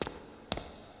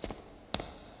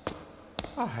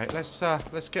 Alright,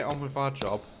 let's get on with our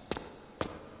job.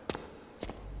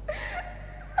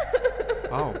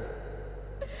 Oh.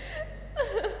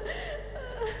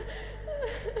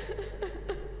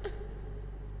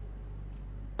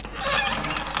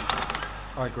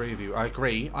 I agree with you. I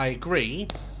agree.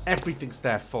 Everything's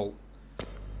their fault.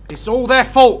 It's all their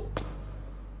fault.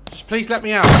 Just please let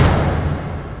me out.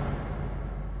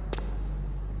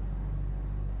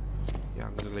 Yeah,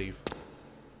 I'm gonna leave.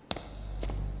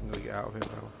 I'm gonna get out of here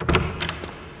now.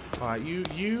 Alright,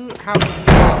 you have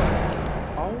fun.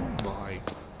 Oh my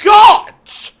God!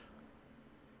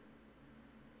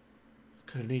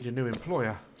 Gonna need a new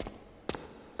employer.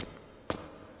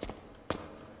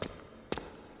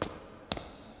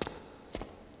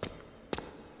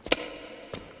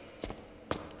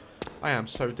 I am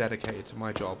so dedicated to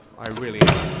my job. I really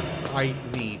am. I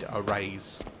need a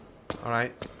raise.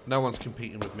 Alright? No one's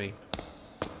competing with me.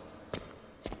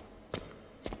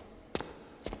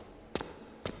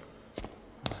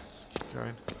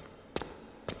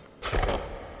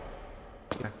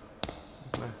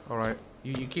 Alright.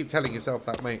 You keep telling yourself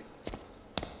that, mate.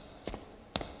 It's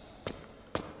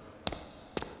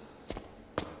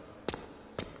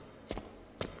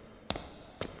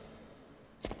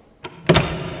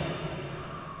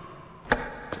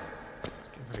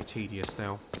getting very tedious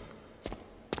now.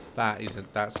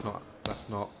 That's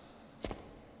not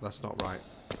right.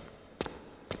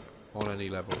 On any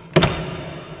level.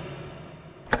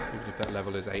 Even if that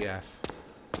level is AF.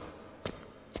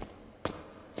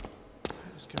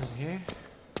 Let's go in here.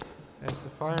 There's the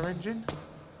fire engine.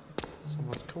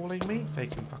 Someone's calling me. They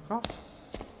can fuck off.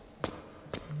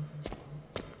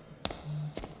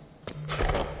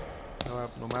 No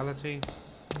abnormality.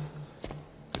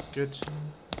 Good.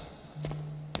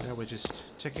 Yeah, we're just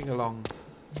ticking along.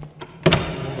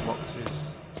 All the boxes.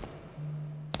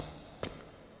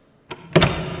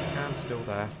 And still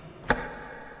there.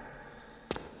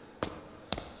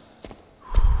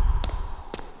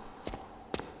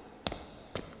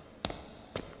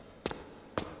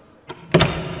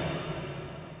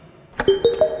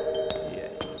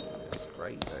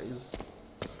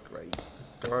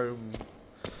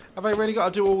 Have I really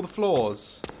got to do all the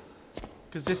floors?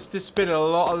 Because this been a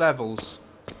lot of levels.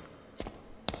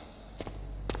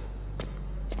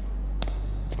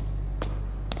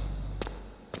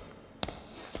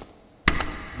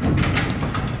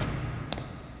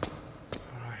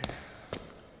 Alright.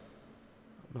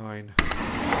 9. 10,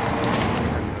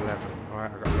 11.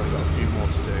 Alright, I've got a few more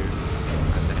to do.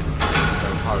 And then go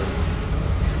home.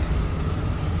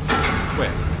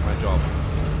 Quit my job.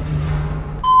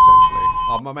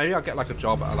 Maybe I'll get like a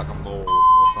job at like a mall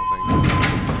or something.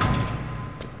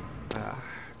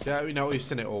 Yeah, we know we've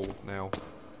seen it all now.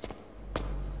 I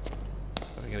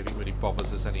don't think anything really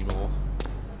bothers us anymore.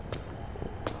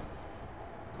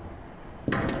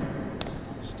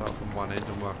 Start from one end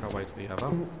and work our way to the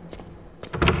other.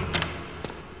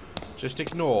 Just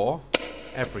ignore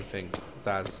everything,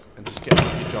 Daz, and just get on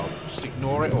with your job. Just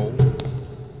ignore it all.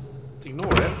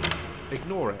 Ignore it.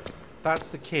 Ignore it. That's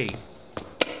the key.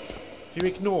 If you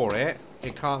ignore it,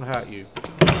 it can't hurt you.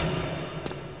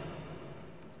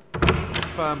 I'm a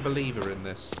firm believer in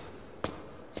this.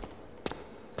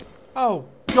 Oh,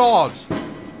 God!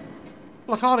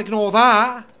 Well, I can't ignore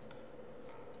that!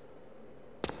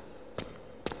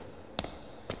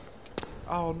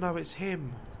 Oh, no, it's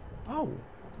him. Oh.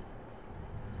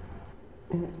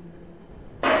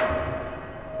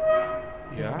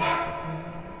 Yeah?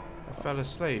 I fell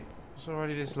asleep. It's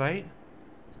already this late?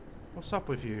 What's up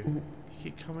with you? You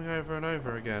keep coming over and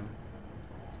over again.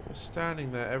 You're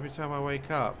standing there every time I wake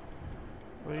up.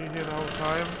 Were you here the whole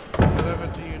time? Whatever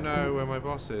do you know where my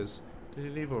boss is? Did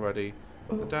he leave already?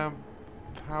 The damn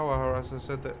power harasser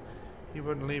said that he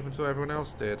wouldn't leave until everyone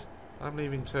else did. I'm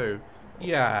leaving too.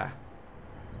 Yeah.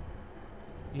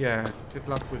 Yeah, good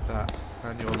luck with that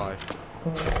and your life.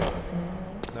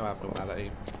 No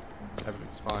abnormality.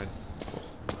 Everything's fine.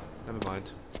 Never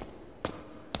mind.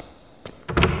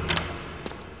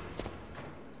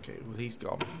 Okay, well he's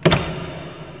gone.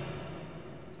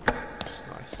 Which is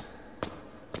nice.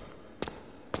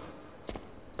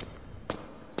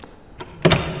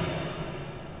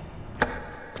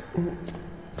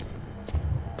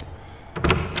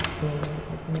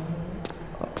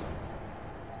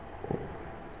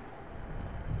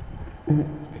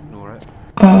 Ignore it.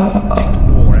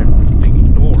 Ignore everything.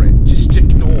 Ignore it. Just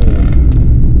ignore.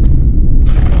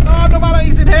 Oh, no matter.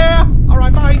 He's in here. All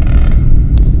right, bye.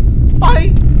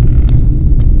 Bye.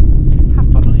 Have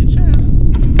fun on your chair.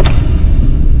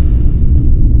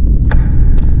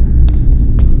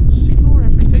 Just ignore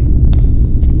everything.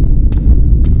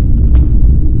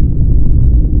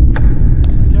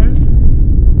 There we go.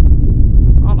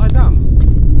 Aren't I done?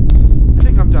 I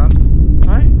think I'm done.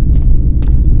 Right?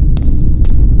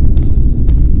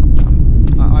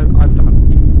 I'm done.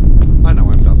 I know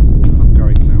I'm done. I'm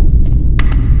going now.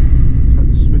 Looks like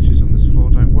the switches on this floor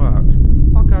don't work.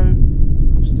 I'll go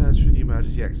upstairs through the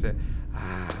emergency exit.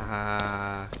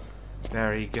 Ah,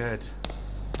 very good.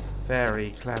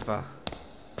 Very clever.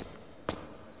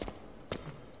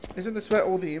 Isn't this where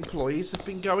all the employees have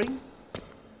been going?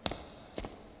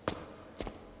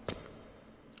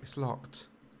 It's locked.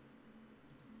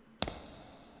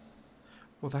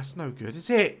 Well, that's no good, is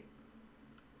it?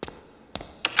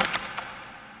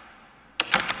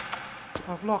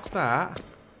 I've locked that.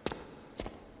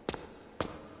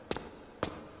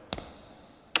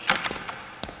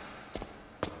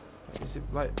 Is it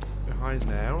like behind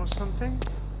there or something?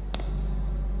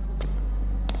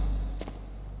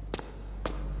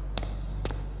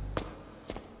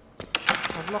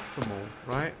 I've locked them all,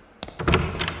 right?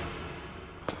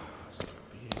 It's gotta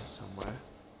be here somewhere.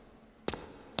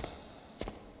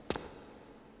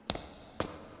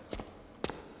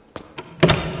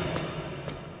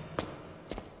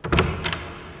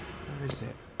 is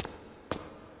it?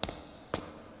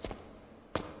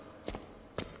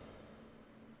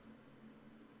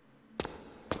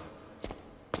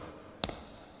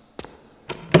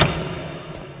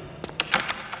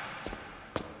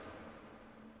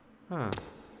 Huh.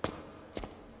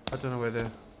 I don't know whether... I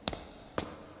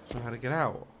don't know how to get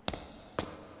out.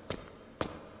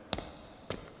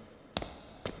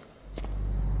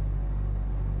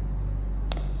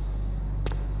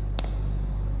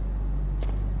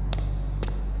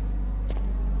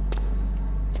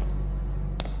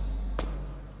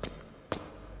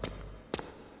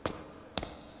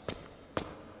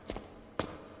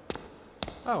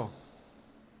 Oh.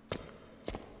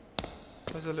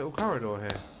 There's a little corridor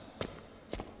here.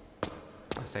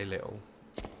 I say little,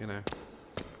 you know.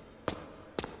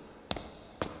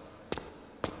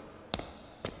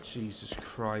 Jesus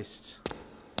Christ.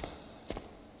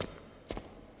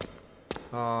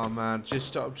 Oh man, just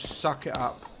stop, just suck it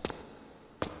up.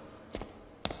 I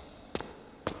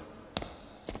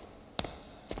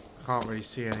can't really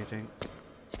see anything.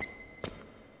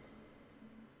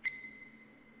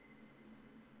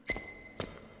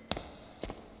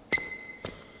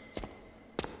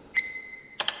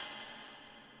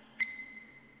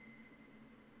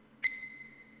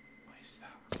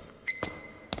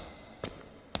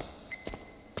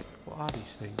 What are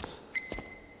these things?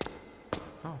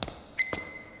 Oh.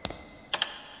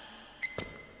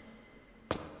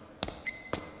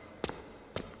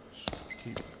 Just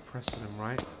keep pressing them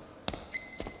right.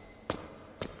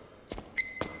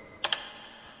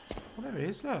 Oh, there it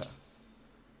is, look.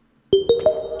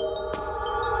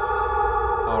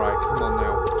 Alright, come on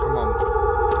now. Come on.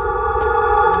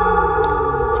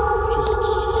 Just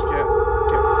get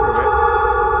through it.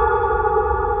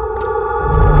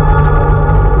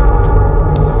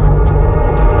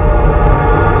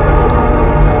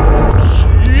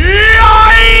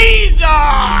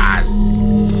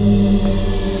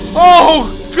 Oh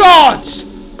God!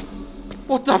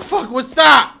 What the fuck was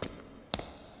that?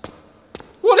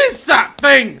 What is that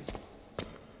thing?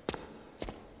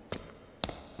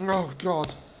 Oh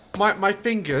God. My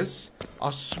fingers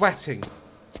are sweating.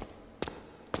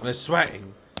 They're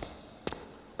sweating.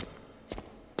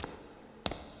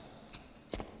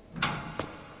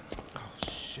 Oh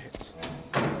shit.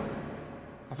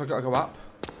 Have I got to go up?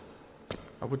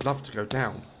 I would love to go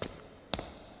down.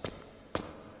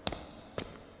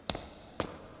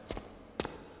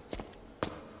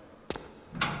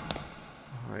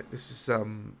 This is I've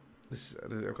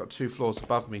got 2 floors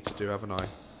above me to do, haven't I?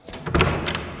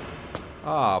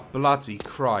 Ah, bloody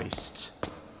Christ.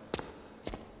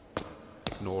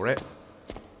 Ignore it.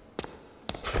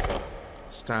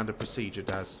 Standard procedure,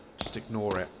 Daz. Just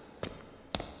ignore it.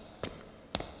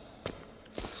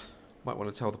 Might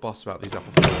want to tell the boss about these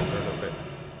upper floors a little bit.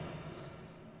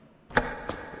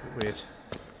 Weird.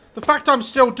 The fact I'm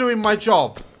still doing my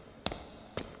job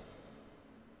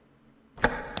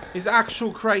is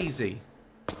actual crazy.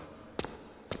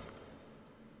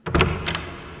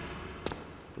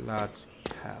 Bloody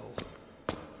hell.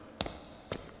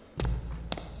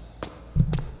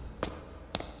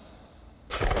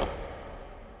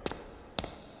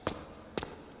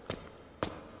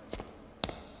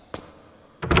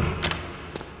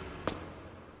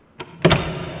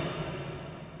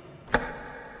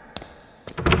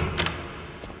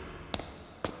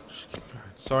 Just keep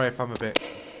going. Sorry if I'm a bit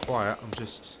quiet, I'm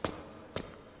just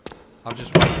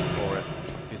waiting for it,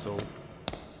 is all.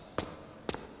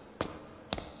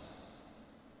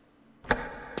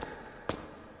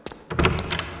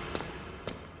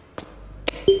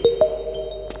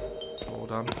 It's all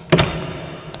done.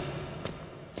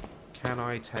 Can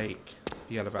I take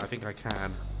the elevator? I think I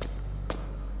can.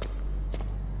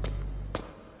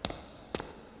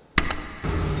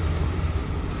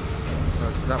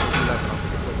 So that was 11, I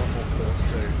think I've got 1 more floor to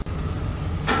do.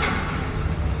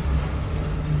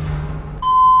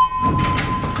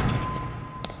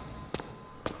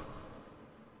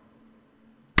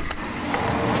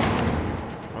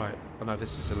 Oh no,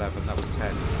 this is 11, that was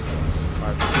 10.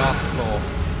 Right, last floor.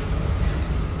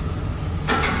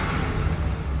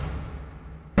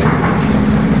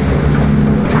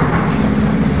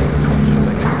 Should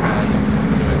take the stairs.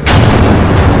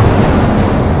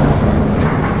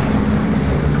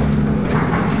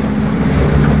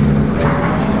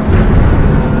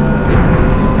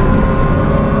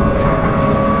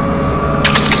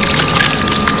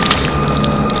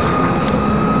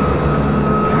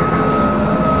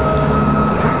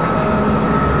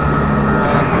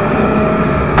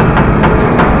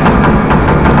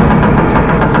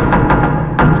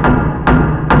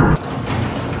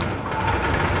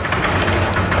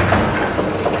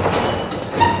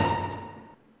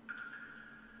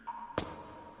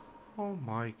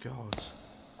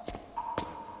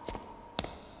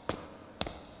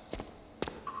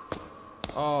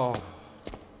 Oh.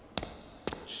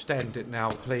 Just end it now,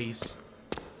 please.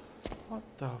 What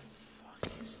the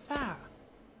fuck is that?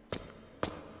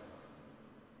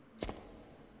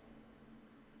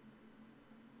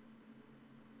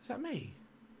 Is that me?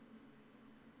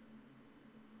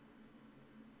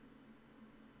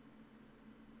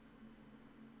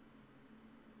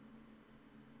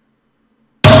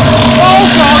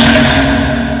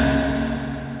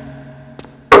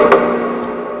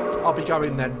 I'll be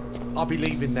going then. I'll be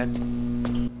leaving then.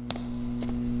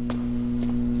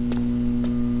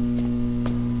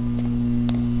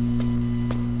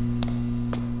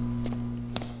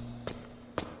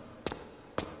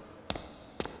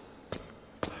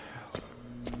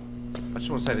 I just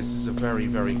want to say this is a very,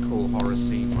 very cool horror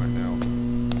scene right now.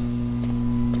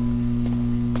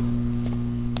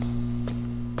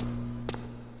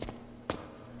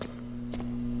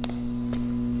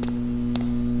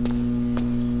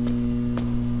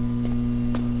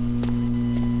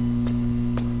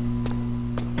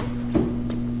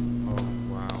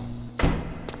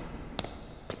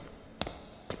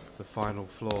 Final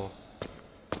floor.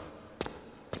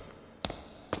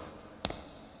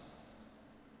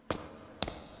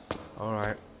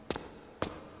 Alright.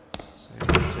 Same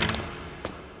routine.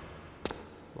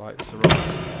 Lights are on, so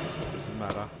it doesn't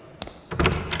matter.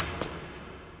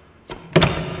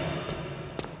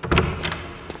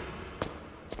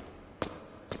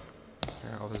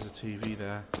 Okay, oh, there's a TV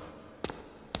there.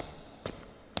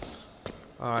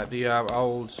 Alright, the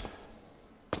old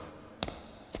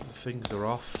things are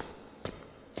off.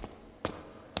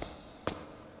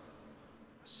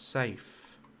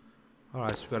 Safe.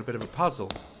 Alright, so we've got a bit of a puzzle.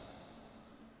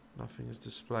 Nothing is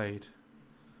displayed.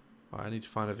 Alright, I need to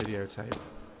find a videotape.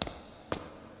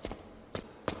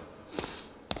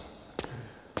 Okay.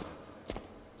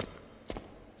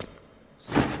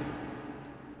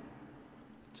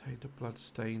 Take the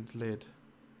blood-stained lid.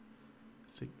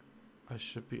 I think I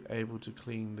should be able to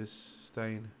clean this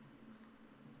stain.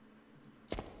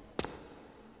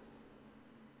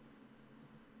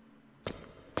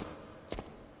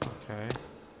 Okay.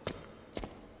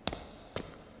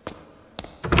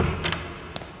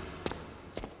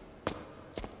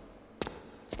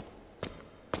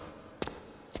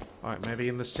 Alright, maybe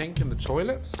in the sink in the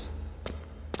toilets?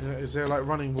 Is there like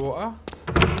running water?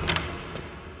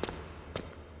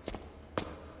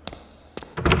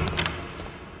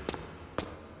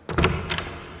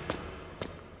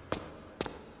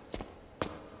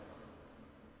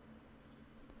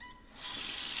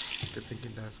 Good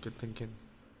thinking, Daz, good thinking.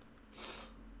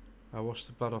 I washed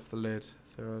the blood off the lid.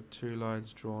 There are 2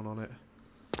 lines drawn on it.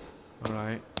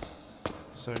 Alright.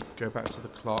 So go back to the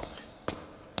clock.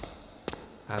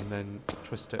 And then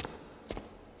twist it.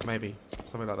 Maybe.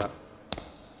 Something like that.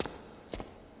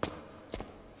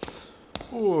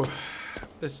 Ooh.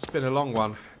 This has been a long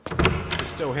one. You're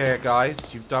still here,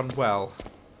 guys. You've done well.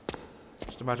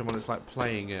 Just imagine what it's like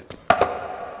playing it.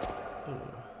 Ooh.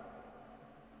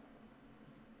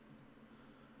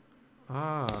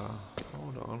 Ah.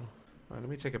 Hold on. Right, let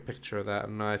me take a picture of that,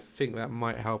 and I think that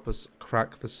might help us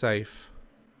crack the safe.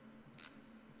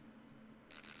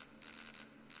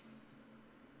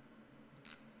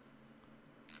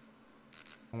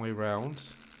 One way round.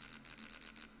 So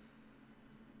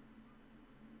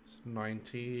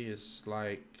 90 is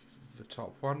like the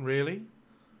top one, really?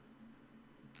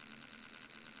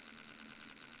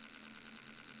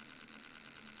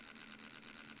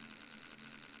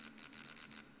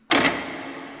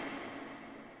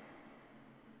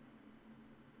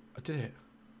 I did it.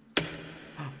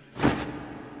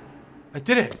 I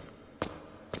did it!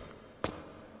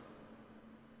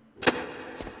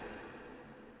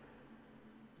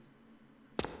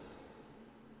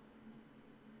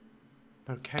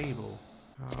 No cable.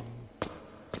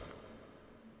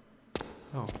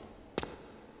 Oh.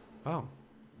 Oh.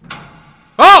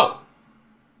 Oh!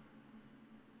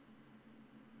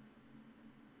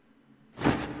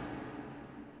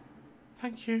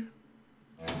 Thank you.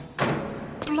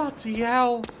 Bloody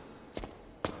hell.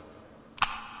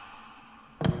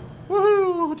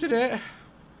 Woohoo! Did it.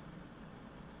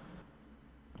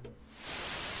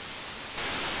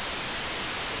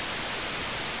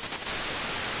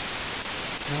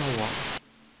 Now what?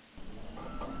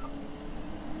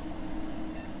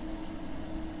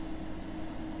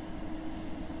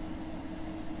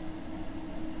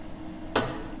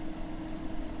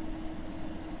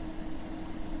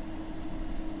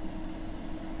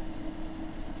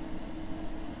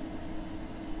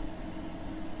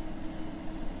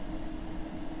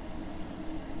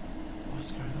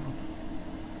 What's going on?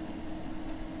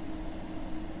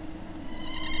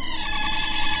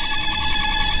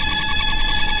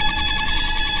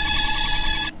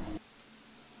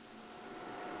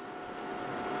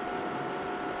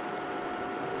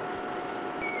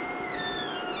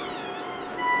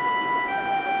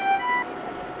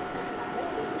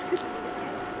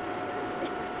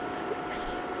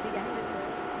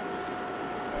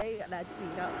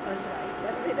 Tidak,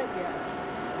 kan beda aja.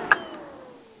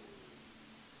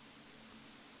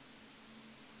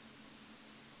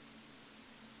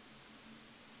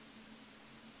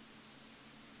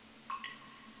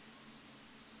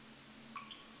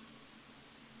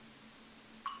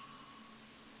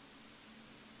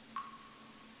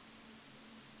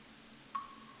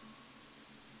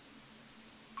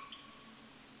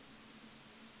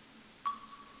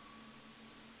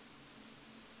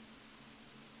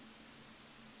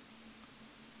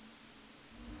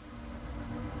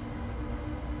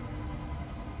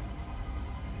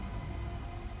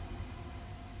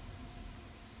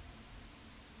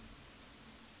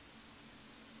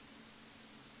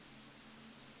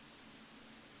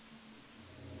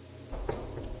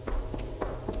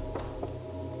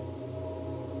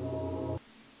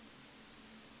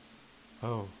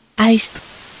 Oh. Iced.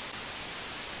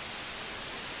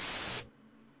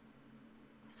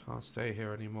 Can't stay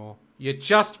here anymore. You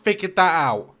just figured that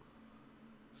out.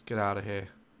 Let's get out of here.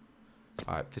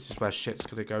 Alright, this is where shit's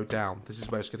gonna go down. This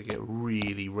is where it's gonna get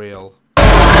really real.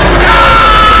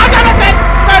 Ah! That's it!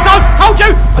 I told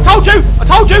you! I told you! I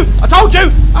told you! I told you!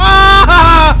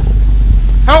 Ah!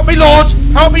 Help me, Lord!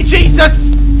 Help me, Jesus!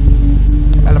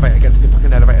 Elevator, get to the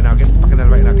fucking elevator now. Get to the fucking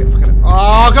elevator now. Get the fucking...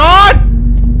 Oh, God!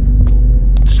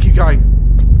 Just keep going.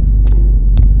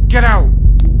 Get out.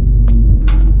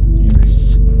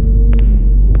 Yes.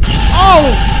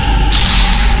 Oh!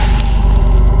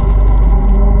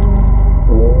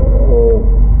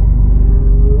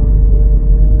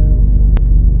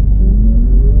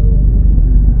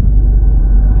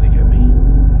 Did he get me?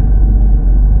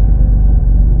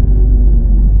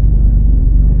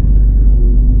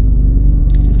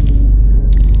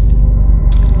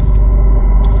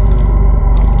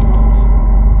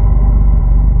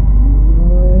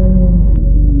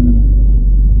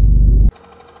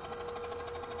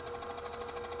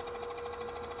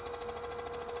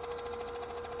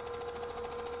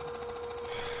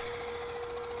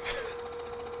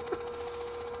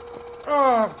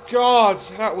 Oh God,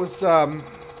 that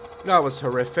was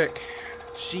horrific.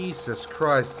 Jesus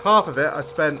Christ. Half of it I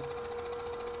spent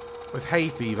with hay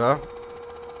fever.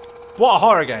 What a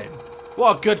horror game.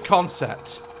 What a good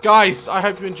concept. Guys, I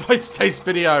hope you enjoyed today's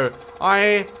video.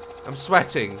 I am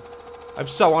sweating. I'm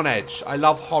so on edge. I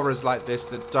love horrors like this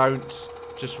that don't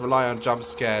just rely on jump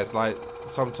scares. Like,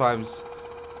 sometimes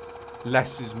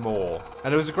less is more.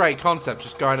 And it was a great concept,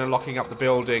 just going and locking up the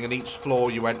building, and each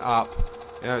floor you went up.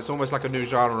 You know, it's almost like a new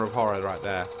genre of horror right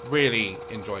there. Really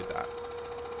enjoyed that.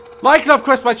 Like and of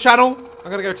course my channel.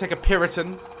 I'm gonna go take a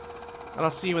Puritan. And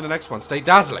I'll see you in the next one. Stay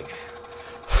dazzling.